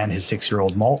rye and his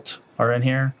 6-year-old malt are in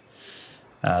here.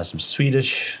 Some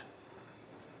Swedish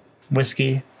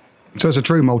whiskey. So it's a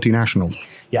true multinational.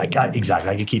 Yeah,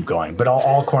 exactly. I could keep going, but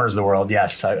all corners of the world.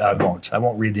 Yes, I won't. I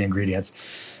won't read the ingredients.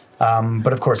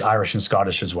 But of course, Irish and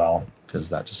Scottish as well, because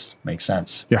that just makes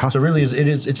sense. Yeah. So really,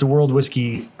 it's a world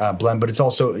whiskey blend, but it's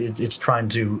also it's trying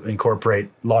to incorporate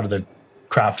a lot of the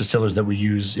craft distillers that we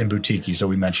use in boutique. So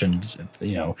we mentioned,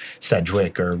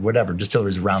 Sedgwick or whatever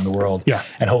distilleries around the world. Yeah.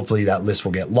 And hopefully that list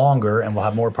will get longer, and we'll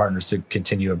have more partners to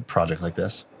continue a project like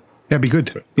this. That'd be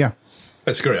good. Yeah.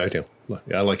 It's a great idea.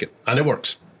 Yeah, I like it. And it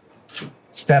works.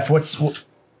 Steph,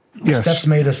 Yes. Steph's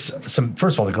made us some.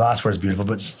 First of all, the glassware is beautiful,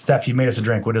 but Steph, you made us a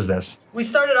drink. What is this? We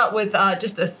started out with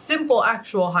just a simple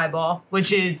actual highball,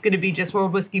 which is going to be just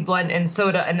World Whiskey Blend and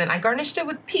soda, and then I garnished it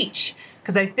with peach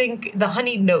because I think the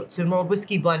honeyed notes in World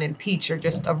Whiskey Blend and peach are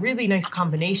just a really nice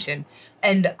combination.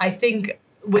 And I think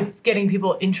with getting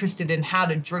people interested in how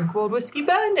to drink World Whiskey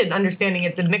Blend and understanding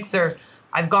it's a mixer,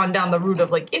 I've gone down the route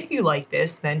of if you like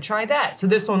this, then try that. So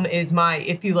this one is my,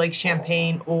 if you like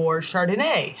champagne or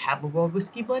Chardonnay, have a World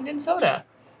Whiskey Blend and soda.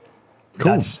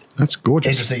 Cool. That's That's gorgeous.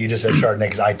 interesting. You just said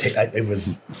Chardonnay because it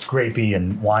was grapey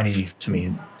and winey to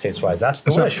me taste wise. That's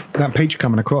Is delish. that peach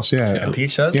coming across, yeah. And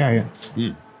peach does. Yeah.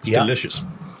 It's Yeah. delicious.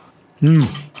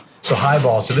 So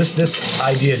highball. So this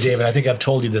idea, David, I think I've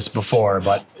told you this before,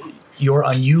 but you're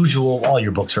unusual. All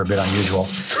your books are a bit unusual,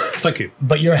 Thank you.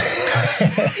 but you're.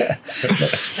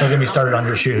 Don't get me started on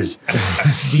your shoes.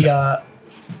 Have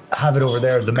it over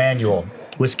there. The manual.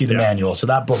 Whiskey the Manual. So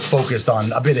that book focused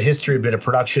on a bit of history, a bit of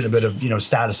production, a bit of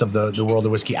status of the world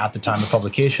of whiskey at the time of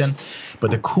publication. But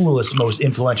the coolest, most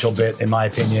influential bit, in my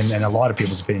opinion, and a lot of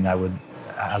people's opinion, I would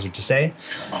hazard to say,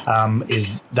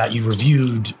 is that you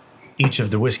reviewed each of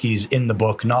the whiskeys in the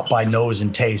book not by nose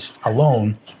and taste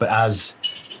alone, but as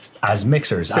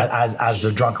mixers, as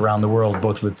they're drunk around the world.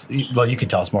 Both with you can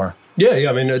tell us more. Yeah.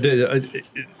 I mean,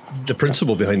 the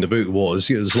principle behind the book was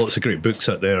there's lots of great books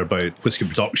out there about whiskey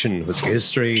production, whiskey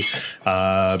history,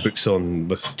 books on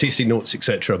with tasting notes,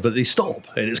 etc. But they stop,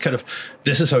 and it's kind of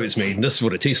this is how it's made, and this is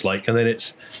what it tastes like, and then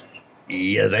it's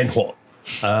then what?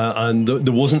 And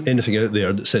there wasn't anything out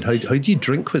there that said how do you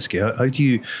drink whiskey? How do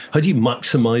you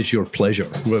maximise your pleasure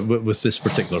with this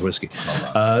particular whiskey?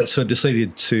 So I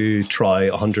decided to try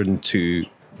 102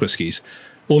 whiskies.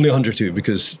 Only 102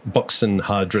 because Buxton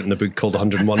had written a book called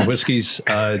 101 Whiskies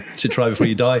to try before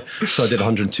you die. So I did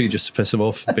 102 just to piss him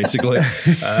off, basically.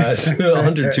 So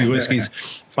 102 whiskies,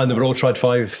 and they were all tried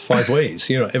five ways.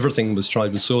 Everything was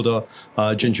tried with soda,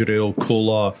 ginger ale,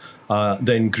 cola,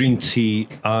 then green tea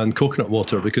and coconut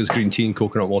water, because green tea and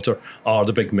coconut water are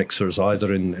the big mixers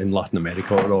either in Latin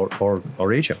America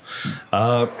or Asia.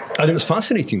 And it was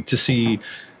fascinating to see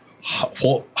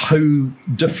how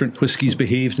different whiskies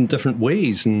behaved in different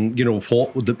ways, and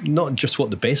not just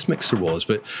what the best mixer was,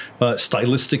 but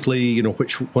stylistically,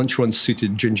 which one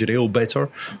suited ginger ale better,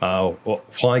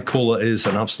 why cola is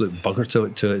an absolute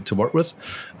bugger to work with,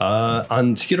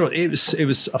 and it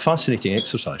was a fascinating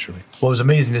exercise, really. Well, it was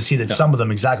amazing to see that some of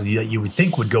them exactly that you would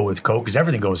think would go with Coke, because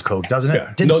everything goes with Coke, doesn't it?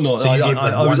 Yeah. Didn't. No. So you gave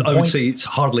them I 1 would point? say it's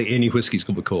hardly any whiskies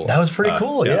go with cola. That was pretty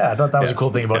cool. Yeah, I thought that was a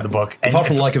cool thing about the book. And Apart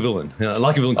from Lagavulin.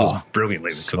 Lagavulin goes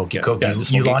brilliantly with Smoky Coke. Coke. Yeah, the You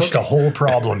smoky launched Coke. a whole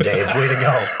problem, Dave. Way to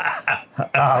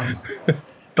go.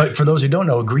 But for those who don't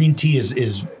know, green tea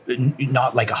is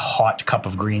not like a hot cup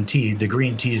of green tea. The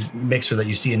green tea mixer that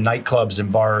you see in nightclubs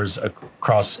and bars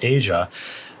across Asia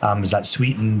is that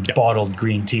sweetened bottled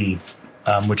green tea,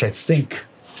 which I think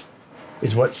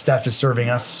is what Steph is serving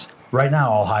us right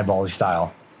now, all highball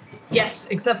style. Yes,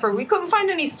 except for we couldn't find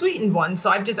any sweetened ones, so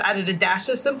I've just added a dash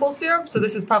of simple syrup. So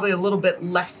this is probably a little bit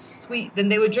less sweet than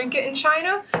they would drink it in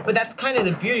China. But that's kind of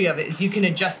the beauty of it, is you can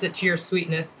adjust it to your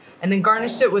sweetness. And then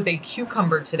garnished it with a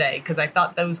cucumber today, because I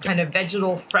thought those kind of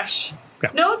vegetal fresh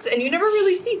notes. And you never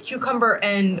really see cucumber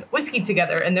and whiskey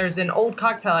together. And there's an old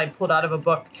cocktail I pulled out of a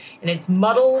book, and it's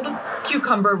muddled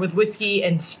cucumber with whiskey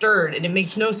and stirred, and it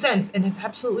makes no sense. And it's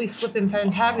absolutely flippin'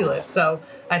 fantabulous. So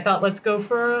I thought, let's go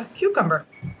for a cucumber.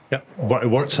 Yeah, but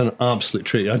it works an absolute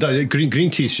treat.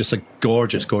 Green tea is just a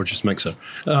gorgeous, gorgeous mixer.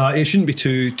 It shouldn't be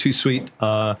too sweet.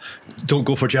 Don't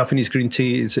go for Japanese green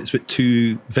tea. It's a bit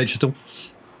too vegetal.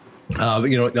 But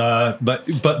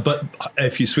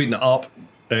if you sweeten it up,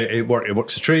 it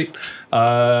works a treat.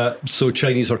 So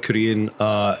Chinese or Korean,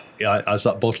 as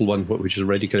that bottle one, which is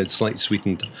already kind of slightly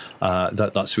sweetened,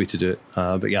 that's the way to do it.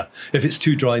 But yeah, if it's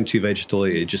too dry and too vegetal,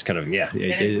 it just kind of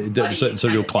it's a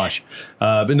real clash.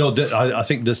 But no, I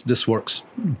think this works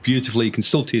beautifully. You can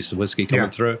still taste the whiskey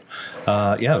coming through.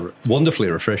 Wonderfully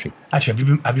refreshing.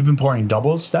 Actually, have you been pouring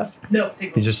doubles, Steph? No,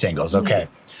 singles. These are singles. Okay.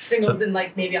 Singles in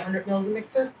like maybe 100 mils a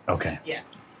mixer. Okay. Yeah.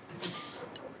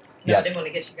 No, I didn't want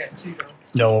to get you guys too drunk.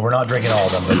 No, we're not drinking all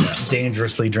of them, but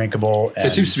dangerously drinkable. And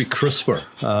it seems to be crisper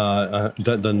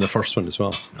than the first one as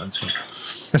well.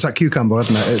 It's that cucumber,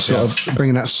 isn't it? It's sort of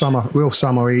bringing that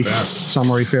summery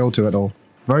feel to it all.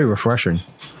 Very refreshing.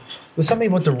 There's something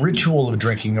about the ritual of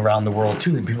drinking around the world,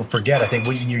 too, that people forget. I think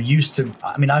when you're used to...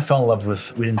 I mean, I fell in love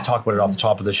with... We didn't talk about it off the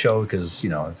top of the show because,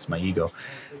 it's my ego.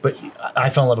 But I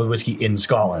fell in love with whiskey in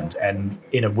Scotland and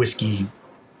in a whiskey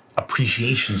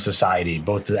appreciation society,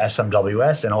 both the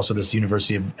SMWS and also this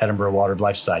University of Edinburgh Water of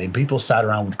Life Society. And people sat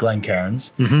around with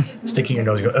Glencairns, sticking your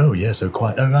nose and go, oh, yes, they're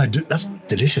quite... Oh, that's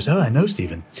delicious. Oh, I know,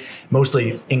 Stephen.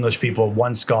 Mostly English people,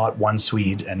 one Scot, one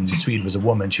Swede. And the Swede was a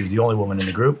woman. She was the only woman in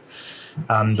the group.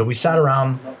 But we sat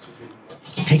around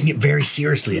taking it very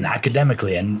seriously and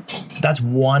academically, and that's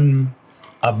one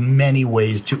of many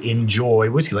ways to enjoy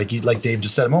whiskey. Like Dave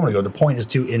just said a moment ago, the point is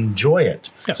to enjoy it.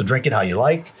 Yeah. So drink it how you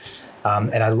like.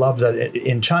 And I love that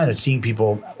in China, seeing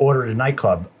people order at a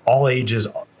nightclub, all ages,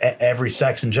 every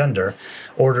sex and gender,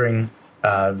 ordering,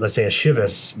 let's say, a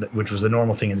Chivas, which was the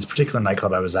normal thing in this particular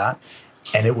nightclub I was at,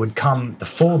 and it would come the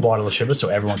full bottle of Chivas, so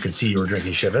everyone could see you were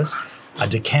drinking Chivas, a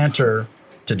decanter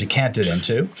to decant it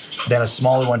into, then a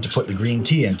smaller one to put the green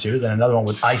tea into, then another one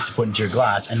with ice to put into your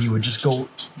glass, and you would just go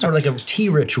sort of like a tea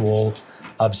ritual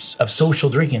of social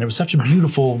drinking. It was such a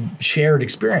beautiful shared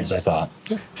experience, I thought.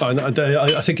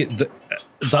 I think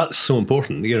that's so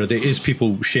important. There is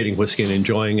people sharing whiskey and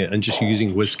enjoying it and just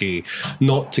using whiskey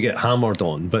not to get hammered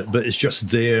on, but it's just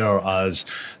there as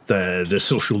the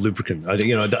social lubricant. I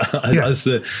think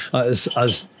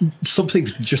as something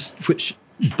just which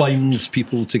binds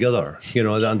people together,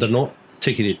 and they're not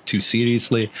taking it too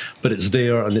seriously, but it's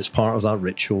there and it's part of that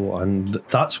ritual, and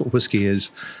that's what whiskey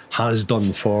has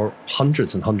done for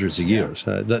hundreds and hundreds of years.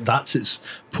 That's its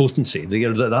potency.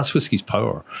 That's whiskey's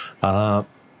power.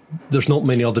 There's not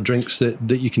many other drinks that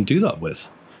you can do that with,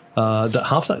 that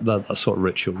have that sort of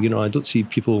ritual. I don't see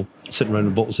people sitting around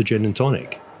with bottles of gin and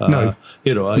tonic. No.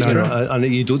 And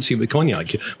you don't see it with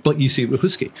cognac, but you see it with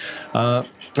whiskey.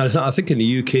 I think in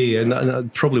the UK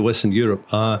and probably Western Europe,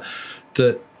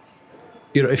 that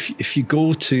if you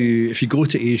go to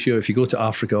Asia, if you go to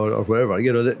Africa or wherever,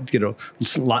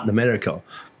 Latin America,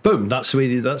 boom, that's the way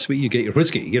you get your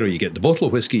whiskey. You get the bottle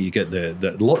of whiskey, you get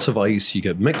the lots of ice, you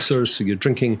get mixers, so you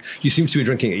seem to be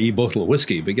drinking a bottle of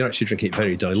whiskey, but you're actually drinking it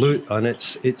very dilute, and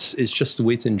it's just the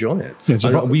way to enjoy it.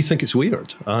 We think it's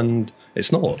weird, and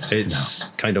it's not. It's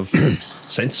kind of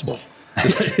sensible.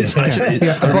 It's actually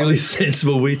a really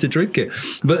sensible way to drink it,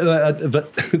 but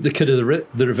the kind of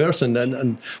the reverse,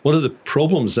 and one of the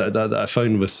problems that I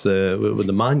found with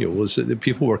the manual was that the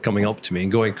people were coming up to me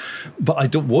and going, "But I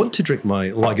don't want to drink my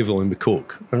Lagavulin with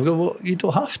Coke." And I go, "Well, you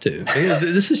don't have to.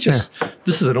 This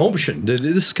is an option. This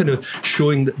is kind of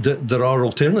showing that there are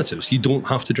alternatives. You don't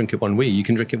have to drink it one way. You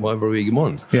can drink it whatever way you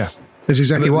want." Yeah. That's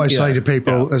exactly what I say to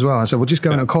people as well. I said, well, just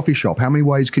go into a coffee shop. How many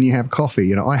ways can you have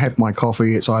coffee? I have my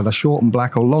coffee. It's either short and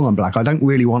black or long and black. I don't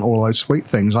really want all those sweet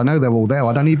things. I know they're all there.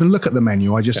 I don't even look at the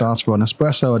menu. I just ask for an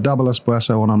espresso, a double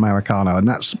espresso, and an Americano. And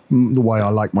that's the way I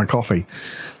like my coffee.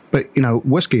 But,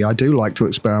 whiskey, I do like to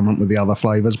experiment with the other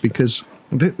flavors because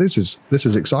this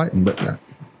is exciting. But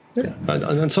yeah,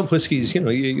 and some whiskies,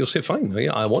 you'll say, fine,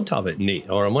 I want to have it neat,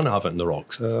 or I want to have it in the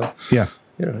rocks.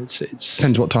 It's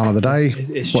depends what time of the day,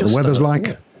 what the weather's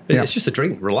like. It's just a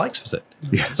drink. Relax with it.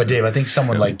 Yeah. But Dave, I think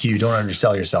someone like you, don't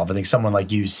undersell yourself. I think someone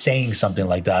like you saying something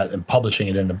like that and publishing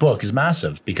it in a book is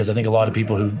massive, because I think a lot of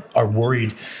people who are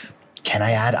worried can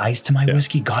I add ice to my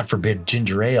whiskey? God forbid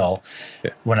ginger ale.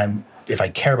 Yeah. If I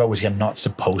care about whiskey, I'm not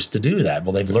supposed to do that.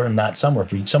 Well, they've learned that somewhere.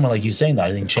 For someone like you saying that,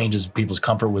 I think changes people's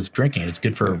comfort with drinking. It's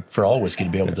good for all whiskey to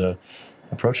be able to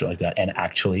approach it like that and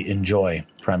actually enjoy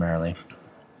primarily.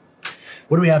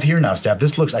 What do we have here now, Steph?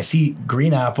 I see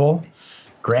green apple,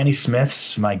 Granny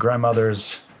Smith's, my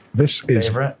grandmother's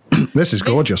favorite. This is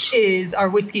gorgeous. This is our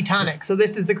whiskey tonic. So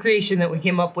this is the creation that we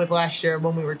came up with last year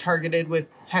when we were targeted with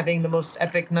having the most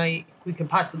epic night we could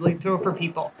possibly throw for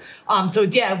people.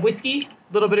 Whiskey,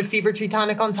 a little bit of Fever Tree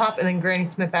tonic on top, and then Granny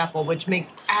Smith apple, which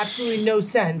makes absolutely no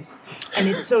sense. And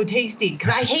it's so tasty because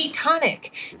I hate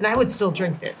tonic, and I would still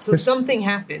drink this. So something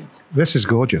happens. This is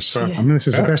gorgeous. I mean, this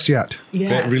is the best yet.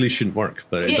 Yeah. It really shouldn't work,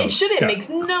 but it does. It shouldn't. It makes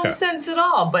no sense at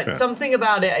all. But something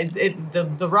about it,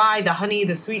 the rye, the honey,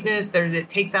 the sweetness, it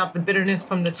takes out the bitterness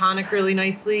from the tonic really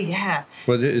nicely. Yeah.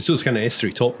 Well, it's those kind of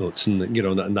estery top notes, and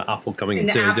and the apple coming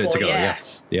And the apple, together.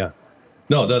 Yeah.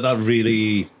 No, that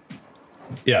really,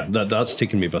 that's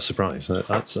taken me by surprise.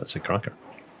 That's a cracker.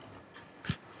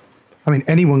 I mean,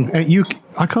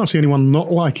 I can't see anyone not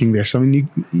liking this. I mean,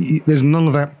 there's none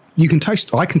of that.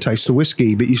 I can taste the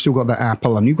whiskey, but you still got that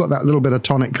apple, and you've got that little bit of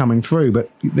tonic coming through.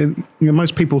 But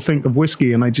most people think of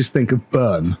whiskey, and they just think of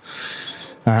burn.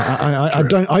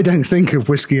 I don't think of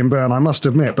whiskey and burn, I must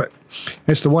admit, but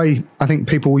it's the way I think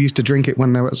people used to drink it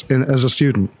when they was as a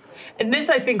student. And this,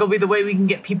 I think, will be the way we can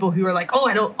get people who are like,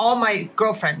 oh, all my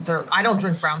girlfriends I don't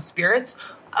drink brown spirits.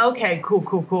 Okay,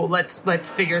 cool. Let's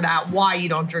figure out why you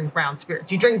don't drink brown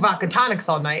spirits. You drink vodka tonics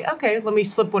all night. Okay, let me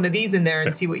slip one of these in there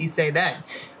and see what you say then.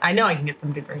 I know I can get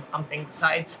them to drink something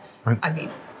besides. I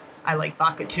mean, I like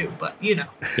vodka too, but Well,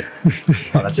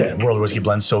 that's it. World Whiskey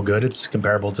Blend's so good, it's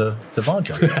comparable to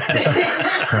vodka.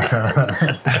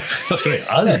 That's great.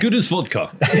 As good as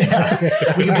vodka.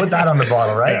 We can put that on the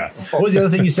bottle, right? Yeah. What was the other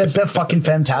thing you said, Steph? Fucking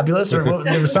fantabulous? Or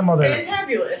there was some other...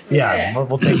 Fantabulous. Yeah,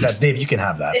 we'll take that. Dave, you can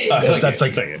have that. That's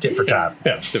like tit for tat.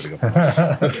 Yeah, there we go.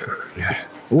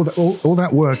 All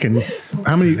that work, and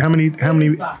how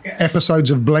many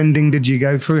episodes of blending did you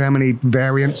go through? How many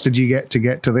variants did you get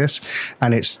to this?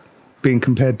 And it's being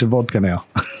compared to vodka now.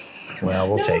 Well,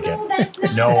 we'll take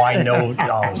it. No, I know.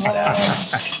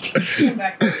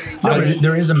 Oh,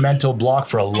 there is a mental block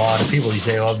for a lot of people. You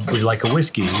say, "Oh, would you like a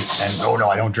whiskey?" And "Oh no,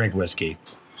 I don't drink whiskey."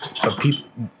 But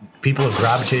people have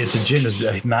gravitated to gin. There's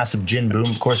a massive gin boom.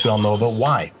 Of course, we all know about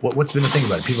why. What's been the thing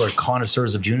about it? People are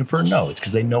connoisseurs of juniper? No, it's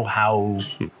because they know how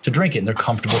to drink it and they're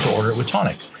comfortable to order it with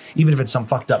tonic. Even if it's some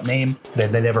fucked up name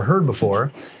that they never heard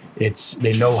before,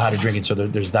 they know how to drink it. So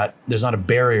there's not a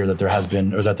barrier that there has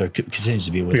been or that there continues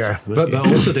to be with. Yeah, but I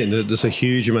also think that there's a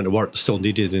huge amount of work still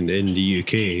needed in the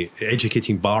UK,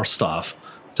 educating bar staff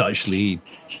to actually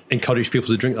encourage people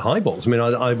to drink the highballs. I mean,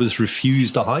 I was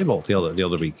refused a highball the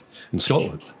other week in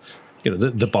Scotland.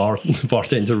 The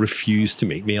bartender refused to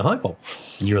make me a highball.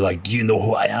 And you're like, do you know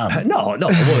who I am? No, I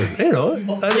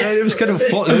wasn't. And it was kind of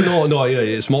no.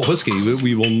 It's malt whiskey.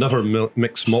 We will never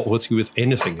mix malt whiskey with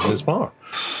anything in this bar.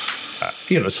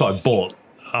 So I bought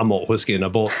a malt whiskey and I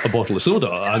bought a bottle of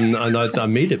soda and I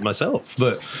made it myself.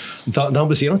 But that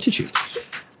was the attitude.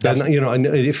 And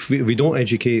if we don't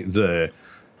educate the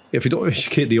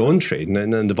on-trade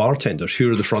and then the bartenders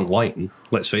who are the front line,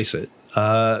 let's face it,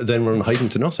 then we're hiding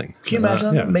to nothing. Can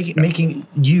you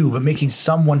imagine making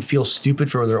someone feel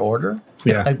stupid for their order?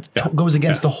 Yeah. It goes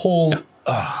against the whole...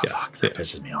 Yeah. Fuck, that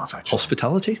pisses me off, actually.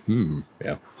 Hospitality?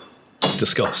 Yeah.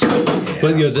 Disgust.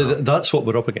 But that's what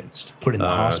we're up against. Put in the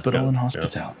hospital and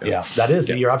hospitality. Yeah, that is.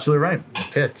 You're absolutely right.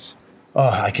 Pits. Oh,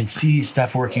 I can see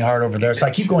Steph working hard over there. So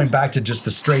I keep going back to just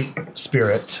the straight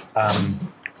spirit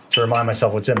to remind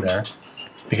myself what's in there,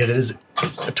 because it is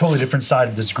a totally different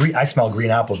side. There's I smell green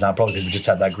apples now, probably because we just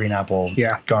had that green apple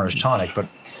garnish tonic. But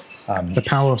the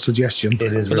power of suggestion.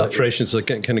 It is really, that freshness, the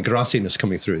kind of grassiness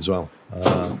coming through as well,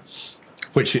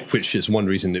 which is one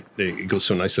reason that it goes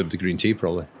so nicely with the green tea,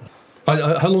 probably.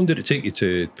 How long did it take you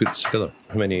to put this together?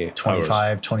 How many 25,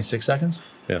 hours? 26 seconds.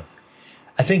 Yeah.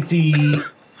 I think the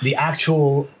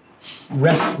actual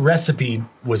recipe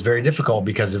was very difficult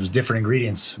because it was different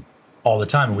ingredients all the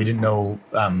time. We didn't know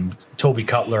Toby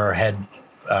Cutler, our head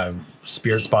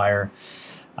spirits buyer,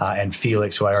 and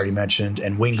Felix, who I already mentioned,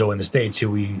 and Wingo in the States, who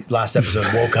we last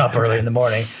episode woke up early in the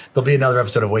morning. There'll be another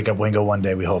episode of Wake Up Wingo one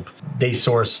day, we hope. They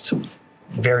sourced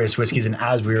various whiskeys, and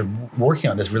as we were working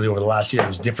on this really over the last year, it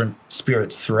was different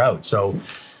spirits throughout. So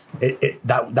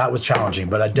that was challenging,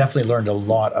 but I definitely learned a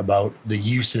lot about the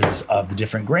uses of the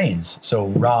different grains. So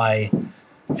rye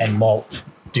and malt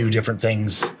do different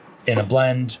things in a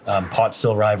blend. Pot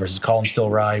still rye versus column still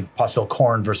rye, pot still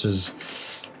corn versus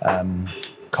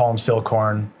column still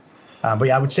corn. But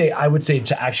yeah, I would say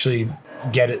to actually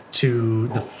get it to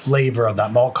the flavor of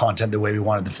that malt content the way we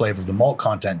wanted the flavor of the malt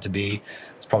content to be,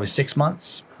 it's probably 6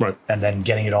 months. Right. And then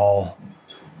getting it all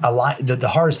aligned. The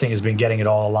hardest thing has been getting it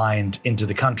all aligned into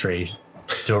the country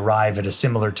to arrive at a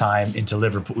similar time into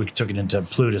Liverpool. We took it into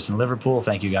Plutus in Liverpool.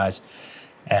 Thank you guys,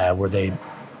 where they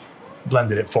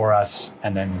blended it for us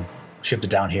and then shipped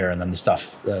it down here. And then the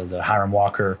stuff, the Hiram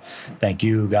Walker, thank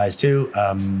you guys too.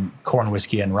 Corn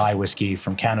whiskey and rye whiskey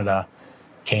from Canada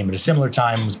came at a similar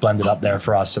time, was blended up there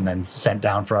for us, and then sent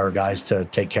down for our guys to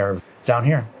take care of down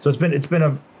here. So it's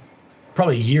been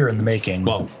probably a year in the making.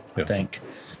 Wow. I think.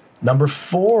 Number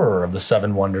 4 of the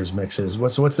 7 Wonders mixes.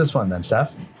 What's this one then,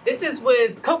 Steph? This is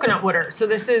with coconut water. So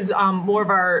this is more of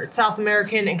our South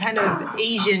American and kind of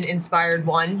Asian inspired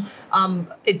one.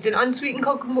 It's an unsweetened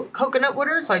coconut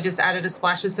water, so I just added a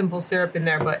splash of simple syrup in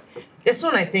there. But this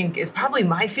one I think is probably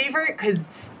my favorite because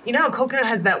you know how coconut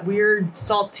has that weird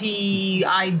salty,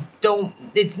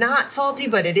 it's not salty,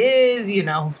 but it is, you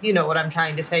know what I'm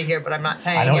trying to say here, but I'm not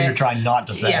saying it. I know what you're trying not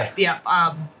to say.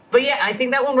 Yeah. But yeah, I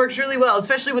think that one works really well,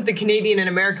 especially with the Canadian and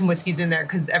American whiskeys in there,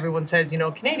 because everyone says,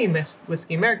 Canadian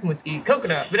whiskey, American whiskey,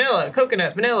 coconut,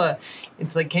 vanilla.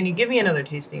 It's like, can you give me another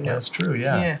tasting note? That's true,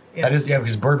 yeah. Yeah. That is,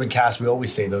 because bourbon cask, we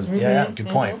always say those. Yeah, good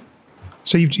point.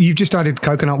 So you've just added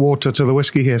coconut water to the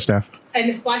whiskey here, Steph, And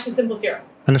a splash of simple syrup.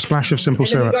 and a splash of simple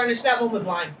And then we syrup. garnish that one with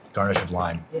lime. Garnish of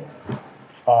lime. Yeah.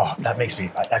 Oh, that makes me,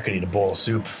 I could eat a bowl of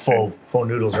soup, faux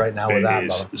noodles right now with It that.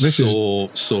 is Brother. This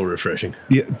is- so refreshing.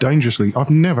 Yeah, dangerously. I've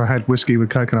never had whiskey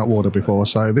with coconut water before,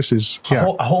 so this is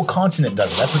A whole continent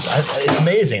does it. It's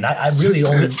amazing. I really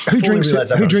only Who fully drinks it?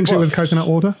 realized that Who when I was drinks it with booked. coconut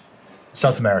water?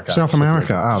 South America. South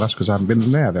America. Oh, that's because I haven't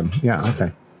been there then. Yeah,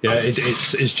 okay. Yeah,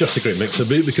 it's just a great mix.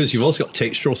 Because you've also got a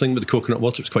textural thing with the coconut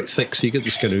water. It's quite thick, so you get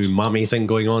this kind of umami thing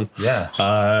going on. Yeah.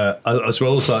 As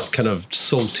well as that kind of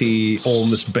salty,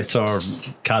 almost bitter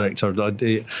character.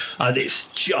 And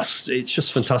it's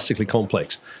just fantastically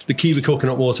complex. The key with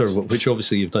coconut water, which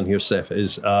obviously you've done here, Steph,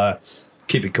 is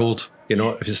keep it cold.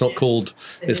 If it's not cold,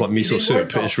 it's like miso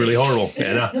soup. It's really horrible.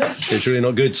 It's really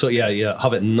not good. So yeah,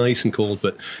 have it nice and cold,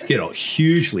 but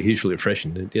hugely, hugely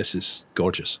refreshing. This is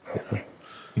gorgeous.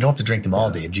 You don't have to drink them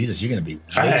all, Dave. Jesus, you're going to be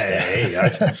wasted.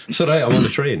 Hey, it's all right. I'm on the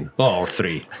train. Or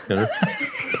 3.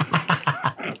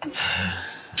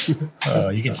 Oh,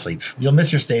 you can sleep. You'll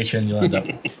miss your station. You'll end up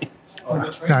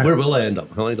Where will I end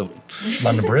up? I'll end up.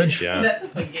 London Bridge. Yeah. That's a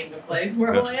fun game to play.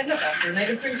 Where will I end up after a night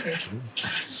of drinking?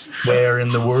 Where in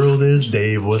the world is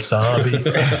Dave Wasabi?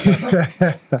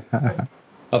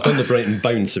 I've done the Brighton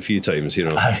bounce a few times,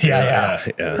 Yeah.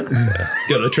 Get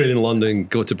on a train in London,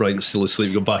 go to Brighton, still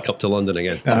asleep, go back up to London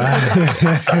again.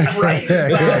 Right.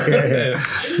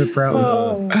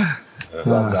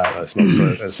 Love that.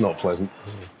 It's not pleasant.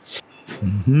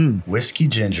 Whiskey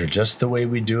ginger, just the way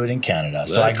we do it in Canada.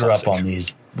 So Very I grew up classic. on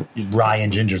these rye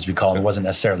and gingers, we call them. It wasn't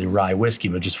necessarily rye whiskey,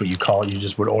 but just what you call it. You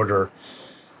just would order,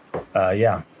 rye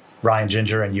and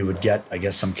ginger, and you would get, I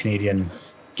guess, some Canadian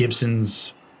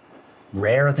Gibson's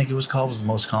Rare, I think it was called, was the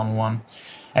most common one.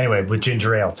 Anyway, with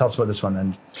ginger ale. Tell us about this one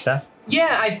then, Steph.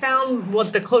 Yeah, I found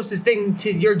what the closest thing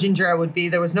to your ginger ale would be.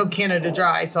 There was no Canada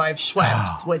Dry, so I have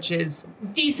Schweppes, which is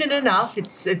decent enough.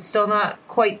 It's still not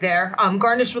quite there.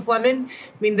 Garnished with lemon.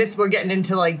 I mean, we're getting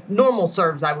into like normal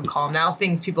serves, I would call them now.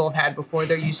 Things people have had before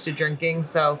they're used to drinking.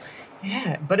 So,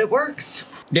 yeah, but it works.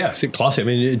 Yeah, it's classic. I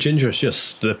mean, ginger is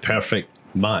just the perfect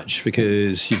match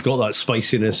because you've got that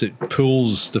spiciness. It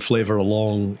pulls the flavour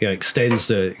along. Yeah, extends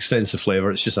the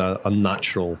flavour. It's just a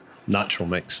natural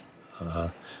mix. I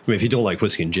mean, if you don't like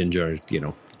whiskey and ginger,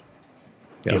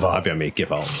 Give up. I may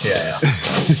give up. Yeah.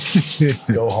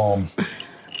 Go home.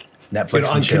 Netflix And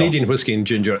and chill. Canadian whiskey and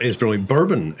ginger is brilliant.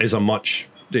 Bourbon is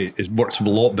it works a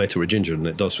lot better with ginger than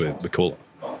it does with cola.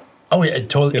 Oh, yeah,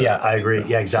 totally. Yeah, I agree.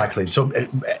 Yeah, exactly. So,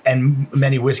 and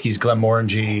many whiskeys,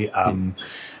 Glenmorangie,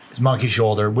 Monkey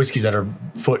Shoulder, whiskeys that are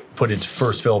put into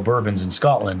first fill bourbons in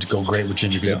Scotland go great with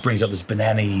ginger because it brings up this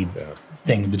banana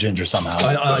thing, the ginger somehow.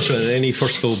 Actually, any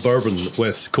first fill bourbon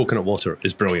with coconut water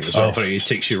is brilliant as well. It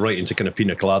takes you right into kind of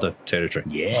pina colada territory.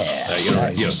 Yeah.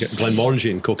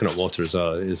 Glenmorangie and coconut water is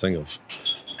a thing of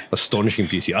astonishing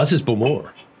beauty, as is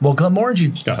Bowmore. Well,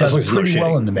 Glenmorangie as long does as it's not pretty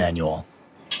well shitty. in the manual.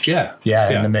 Yeah.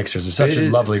 In the mixers. It's such a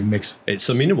lovely mix. It's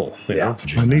amenable. You know?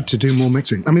 I need to do more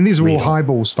mixing. I mean, these are all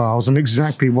highball styles and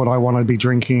exactly what I want to be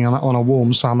drinking on a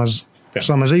warm summer's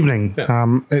evening.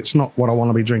 Yeah. It's not what I want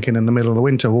to be drinking in the middle of the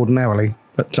winter ordinarily.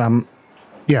 But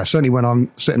certainly when I'm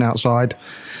sitting outside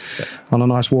on a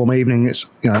nice warm evening, it's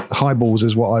highballs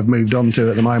is what I've moved on to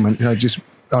at the moment. I've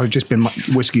just been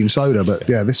whiskey and soda, but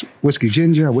this whiskey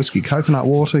ginger, whiskey coconut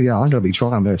water. Yeah, I'm going to be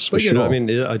trying this for But sure. I mean,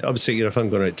 I would say if I'm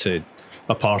going out to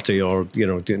a party or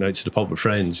getting out to the pub with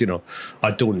friends, I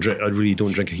really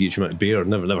don't drink a huge amount of beer.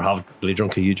 Never have really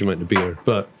drunk a huge amount of beer,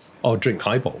 but I'll drink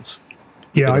highballs.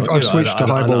 Yeah, I've switched to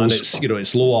highballs. And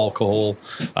it's low alcohol.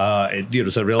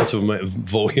 It's a relative amount of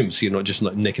volume, so you're not just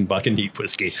nicking back a neat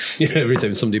whiskey every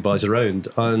time somebody buys around.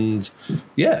 And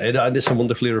it's a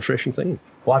wonderfully refreshing thing.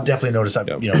 Well, I've definitely noticed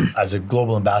that, as a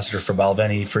global ambassador for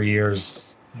Balvenie for years,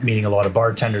 meeting a lot of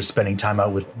bartenders, spending time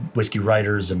out with whiskey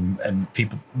writers and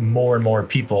people, more and more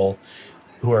people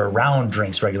who are around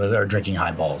drinks regularly are drinking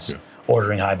highballs. Yeah.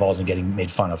 Ordering highballs and getting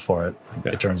made fun of for it,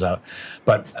 it turns out.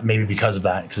 But maybe because of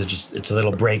that, because it's a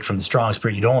little break from the strong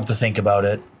spirit. You don't have to think about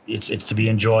it. It's to be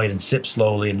enjoyed and sip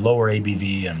slowly and lower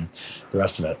ABV and the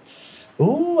rest of it.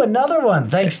 Ooh, another one.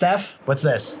 Thanks, Steph. What's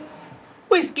this?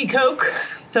 Whiskey Coke.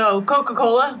 So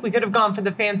Coca-Cola. We could have gone for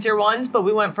the fancier ones, but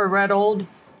we went for red old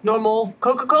normal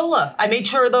Coca-Cola. I made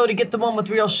sure, though, to get the one with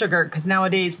real sugar, because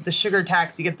nowadays with the sugar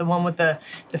tax, you get the one with the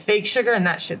fake sugar, and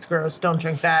that shit's gross. Don't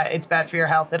drink that. It's bad for your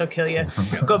health. It'll kill you.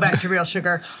 Go back to real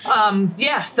sugar.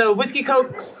 So Whiskey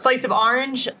Coke, slice of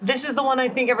orange. This is the one I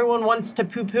think everyone wants to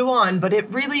poo-poo on, but it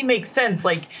really makes sense.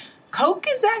 Like, Coke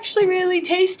is actually really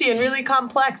tasty and really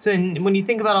complex, and when you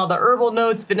think about all the herbal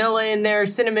notes, vanilla in there,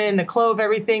 cinnamon, the clove,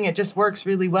 everything, it just works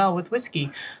really well with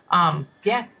whiskey.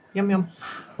 Yum, yum.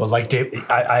 Well, like Dave,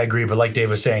 I agree, but like Dave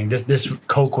was saying, this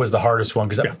Coke was the hardest one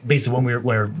because basically when we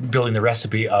were building the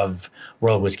recipe of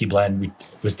World Whiskey Blend,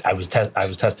 I was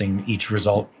testing each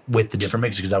result with the different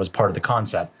mixes because that was part of the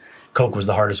concept. Coke was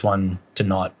the hardest one to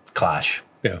not clash.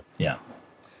 Yeah.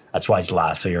 That's why it's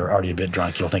last. So you're already a bit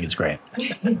drunk. You'll think it's great.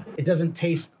 It doesn't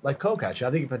taste like Coke, actually.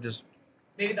 I think if I just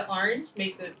maybe the orange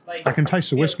makes it like I can taste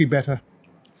the whiskey better.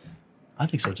 I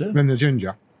think so too. Than the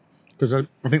ginger, because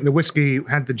I think the whiskey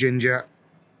had the ginger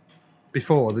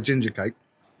before the ginger cake.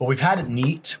 Well, we've had it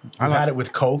neat. We've had it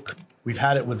with Coke. We've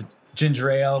had it with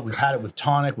ginger ale. We've had it with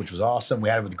tonic, which was awesome. We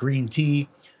had it with green tea.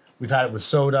 We've had it with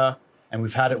soda, and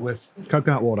we've had it with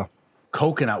coconut water.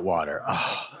 Coconut water.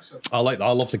 Oh. I like that.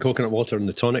 I love the coconut water and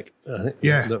the tonic.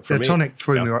 The tonic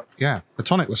threw me. Yeah, the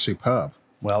tonic was superb.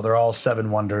 Well, they're all 7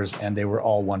 wonders, and they were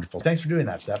all wonderful. Thanks for doing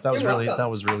that, Steph. That was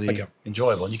really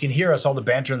enjoyable. And you can hear us, all the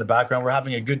banter in the background. We're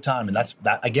having a good time, and that's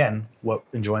again what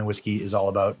enjoying whiskey is all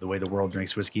about. The way the world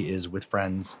drinks whiskey is with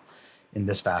friends in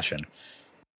this fashion.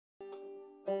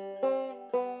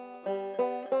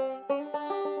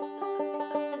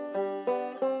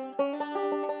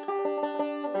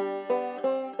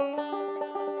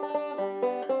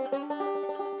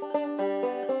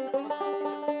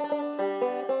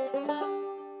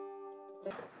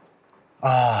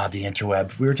 The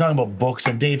interweb. We were talking about books,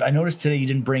 and Dave, I noticed today you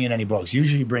didn't bring in any books.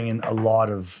 Usually you bring in a lot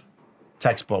of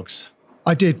textbooks.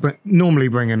 I did normally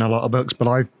bring in a lot of books, but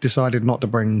I decided not to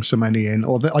bring so many in.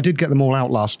 I did get them all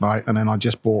out last night, and then I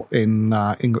just bought in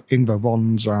Ingvar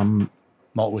Von's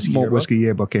Malt Whiskey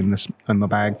Yearbook in my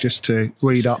bag just to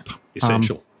read up.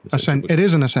 Essential. It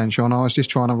is an essential, and I was just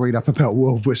trying to read up about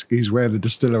world whiskies, where the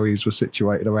distilleries were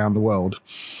situated around the world.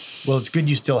 Well, it's good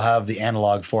you still have the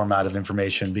analog format of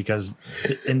information, because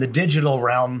in the digital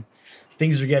realm,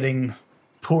 things are getting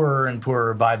poorer and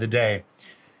poorer by the day.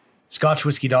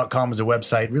 Scotchwhiskey.com is a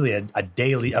website, really a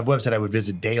website I would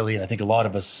visit daily, and I think a lot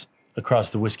of us across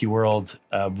the whiskey world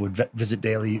would visit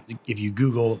daily. If you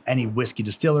Google any whiskey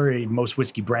distillery, most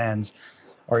whiskey brands,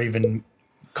 or even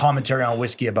commentary on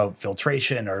whiskey about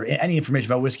filtration or any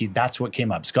information about whiskey, that's what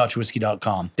came up,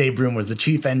 scotchwhiskey.com. Dave Broom was the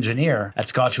chief engineer at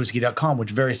scotchwhiskey.com,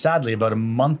 which very sadly, about a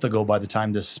month ago by the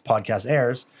time this podcast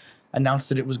airs, announced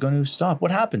that it was going to stop.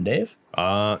 What happened, Dave?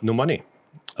 No money.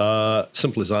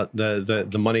 Simple as that.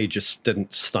 The money just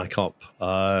didn't stack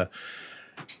up.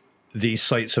 These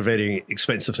sites are very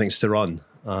expensive things to run,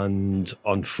 and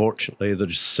unfortunately,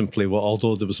 there's simply,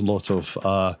 although there was a lot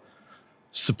of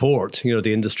support,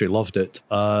 the industry loved it,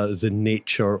 the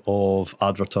nature of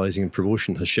advertising and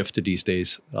promotion has shifted these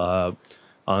days,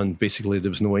 and basically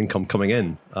there was no income coming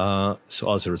in.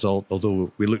 So as a result,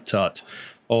 although we looked at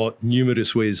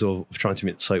numerous ways of trying to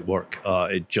make the site work,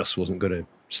 it just wasn't going to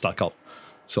stack up.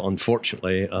 So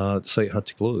unfortunately, the site had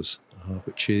to close,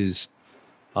 which is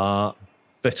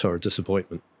bitter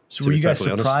disappointment. So were you guys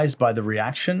surprised by the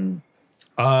reaction?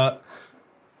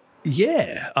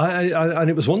 Yeah, and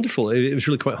it was wonderful. It was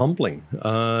really quite humbling,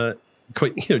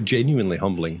 quite genuinely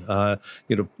humbling.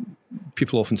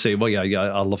 People often say, "Well, yeah,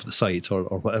 I love the site" or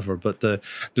whatever, but the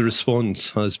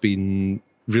response has been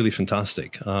really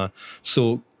fantastic.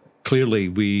 So clearly,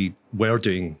 we were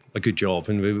doing a good job,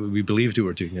 and we believed we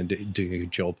were doing a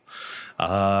good job.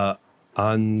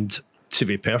 And to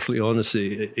be perfectly honest,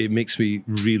 it makes me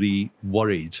really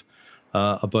worried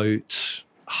about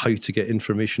how to get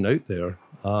information out there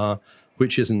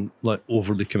which isn't like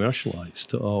overly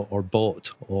commercialized or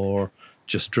bought or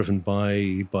just driven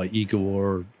by ego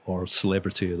or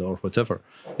celebrity or whatever.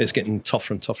 It's getting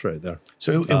tougher and tougher out there.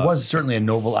 So it was certainly a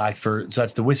noble act so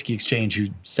that's the Whiskey Exchange who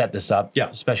set this up.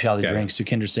 Yeah. Specialty Yeah. Drinks.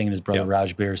 Sukinder Singh and his brother Yeah.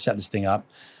 Raj Beer set this thing up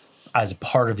as a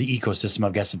part of the ecosystem,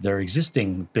 I guess, of their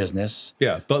existing business.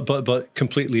 Yeah, but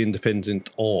completely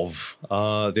independent of.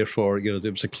 Therefore, you know,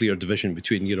 there was a clear division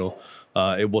between, you know,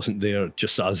 it wasn't there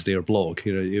just as their blog.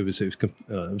 You know, it was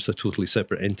a totally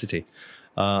separate entity,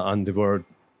 and they were,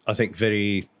 I think,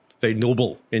 very very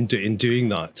noble in doing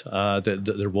that. That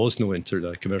there was no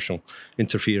commercial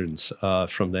interference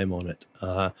from them on it,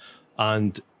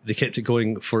 and they kept it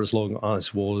going for as long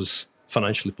as was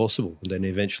financially possible, and then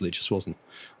eventually it just wasn't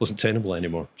tenable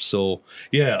anymore. So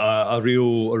yeah, a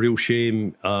real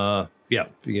shame. Yeah,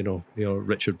 you know,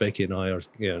 Richard, Becky, and I are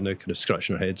now kind of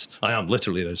scratching our heads. I am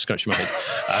literally now scratching my head.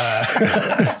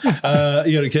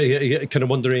 You know, kind of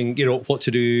wondering, you know, what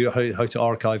to do, how to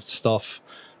archive stuff,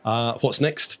 what's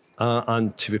next.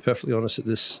 And to be perfectly honest, at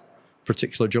this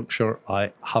particular juncture,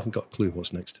 I haven't got a clue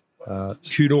what's next.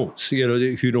 Who knows? You know,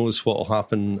 who knows what will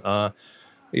happen?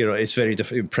 You know, it's very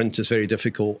difficult. Print is very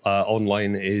difficult.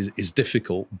 Online is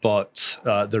difficult, but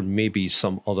there may be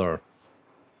some other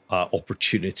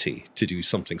opportunity to do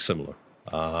something similar.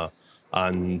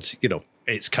 And, you know,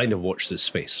 it's kind of watch this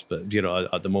space. But, you know,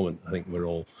 at the moment, I think we're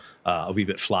all a wee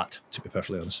bit flat, to be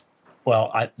perfectly honest.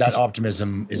 Well, that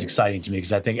optimism is exciting to me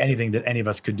because I think anything that any of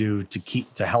us could do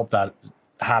to help that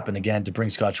happen again, to bring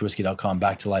scotchwhiskey.com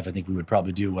back to life, I think we would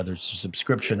probably do, whether it's a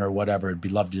subscription or whatever. It'd be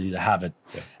lovely to have it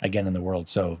again in the world.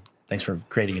 So thanks for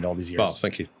creating it all these years. Well,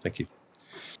 thank you.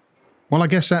 Well, I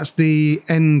guess that's the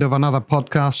end of another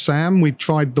podcast, Sam. We've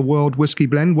tried the World Whiskey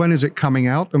Blend. When is it coming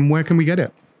out and where can we get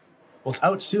it? Well, it's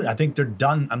out soon. I think they're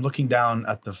done. I'm looking down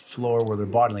at the floor where they're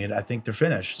bottling it. I think they're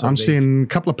finished. So I'm seeing a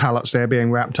couple of pallets there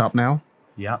being wrapped up now.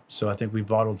 Yeah. So I think we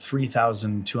bottled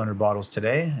 3,200 bottles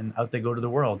today, and out they go to the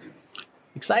world.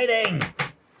 Exciting.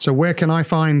 So where can I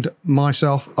find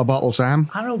myself a bottle,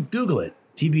 Sam? I don't know. Google it.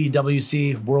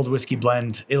 TBWC World Whiskey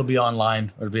Blend. It'll be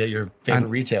online. It'll be at your favorite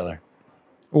retailer.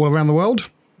 All around the world?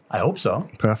 I hope so.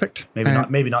 Perfect.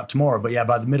 Maybe not tomorrow, but yeah,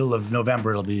 by the middle of November,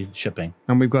 it'll be shipping.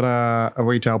 And we've got a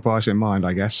retail price in mind,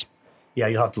 I guess. Yeah,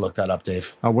 you'll have to look that up,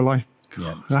 Dave. Oh, will I?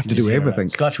 Yeah. I have to do everything.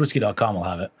 Scotchwhiskey.com will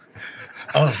have it.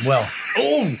 Oh, well.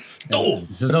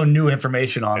 There's no new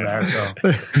information on there,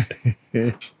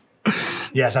 so.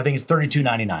 Yes, I think it's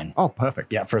 $32.99. Oh,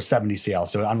 perfect. Yeah, for a 70 CL.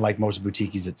 So unlike most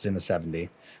boutiques, it's in a 70.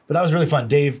 But that was really fun.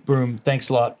 Dave Broom, thanks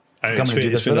a lot for coming to do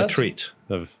this It's been with a us. treat.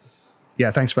 Yeah,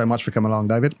 thanks very much for coming along,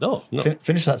 David. No.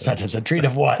 Finish that sentence. A treat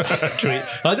of what? Treat.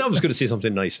 I was going to say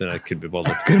something nice, then I couldn't be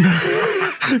bothered.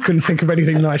 Couldn't think of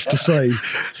anything nice to say.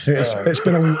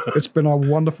 It's been a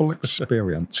wonderful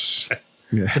experience.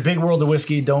 Yeah. It's a big world of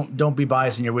whiskey. Don't be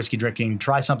biased in your whiskey drinking.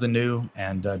 Try something new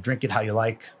and drink it how you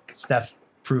like. Steph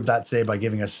proved that today by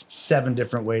giving us 7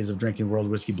 different ways of drinking World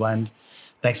Whiskey Blend.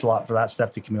 Thanks a lot for that,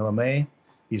 Steph, to Camilla May.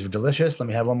 These were delicious. Let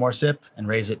me have one more sip and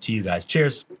raise it to you guys.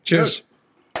 Cheers. Cheers.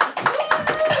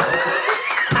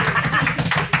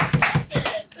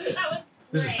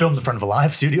 This is filmed in front of a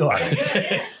live studio audience.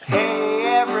 Hey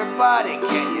everybody,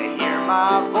 can you hear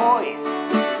my voice?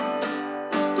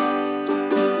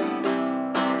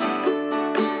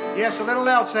 Yes, a little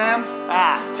loud, Sam.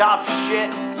 Tough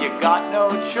shit, you got no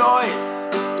choice.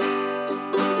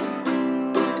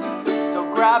 So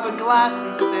grab a glass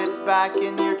and sit back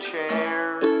in your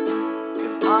chair,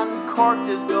 'cause Uncorked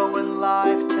is going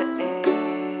live today.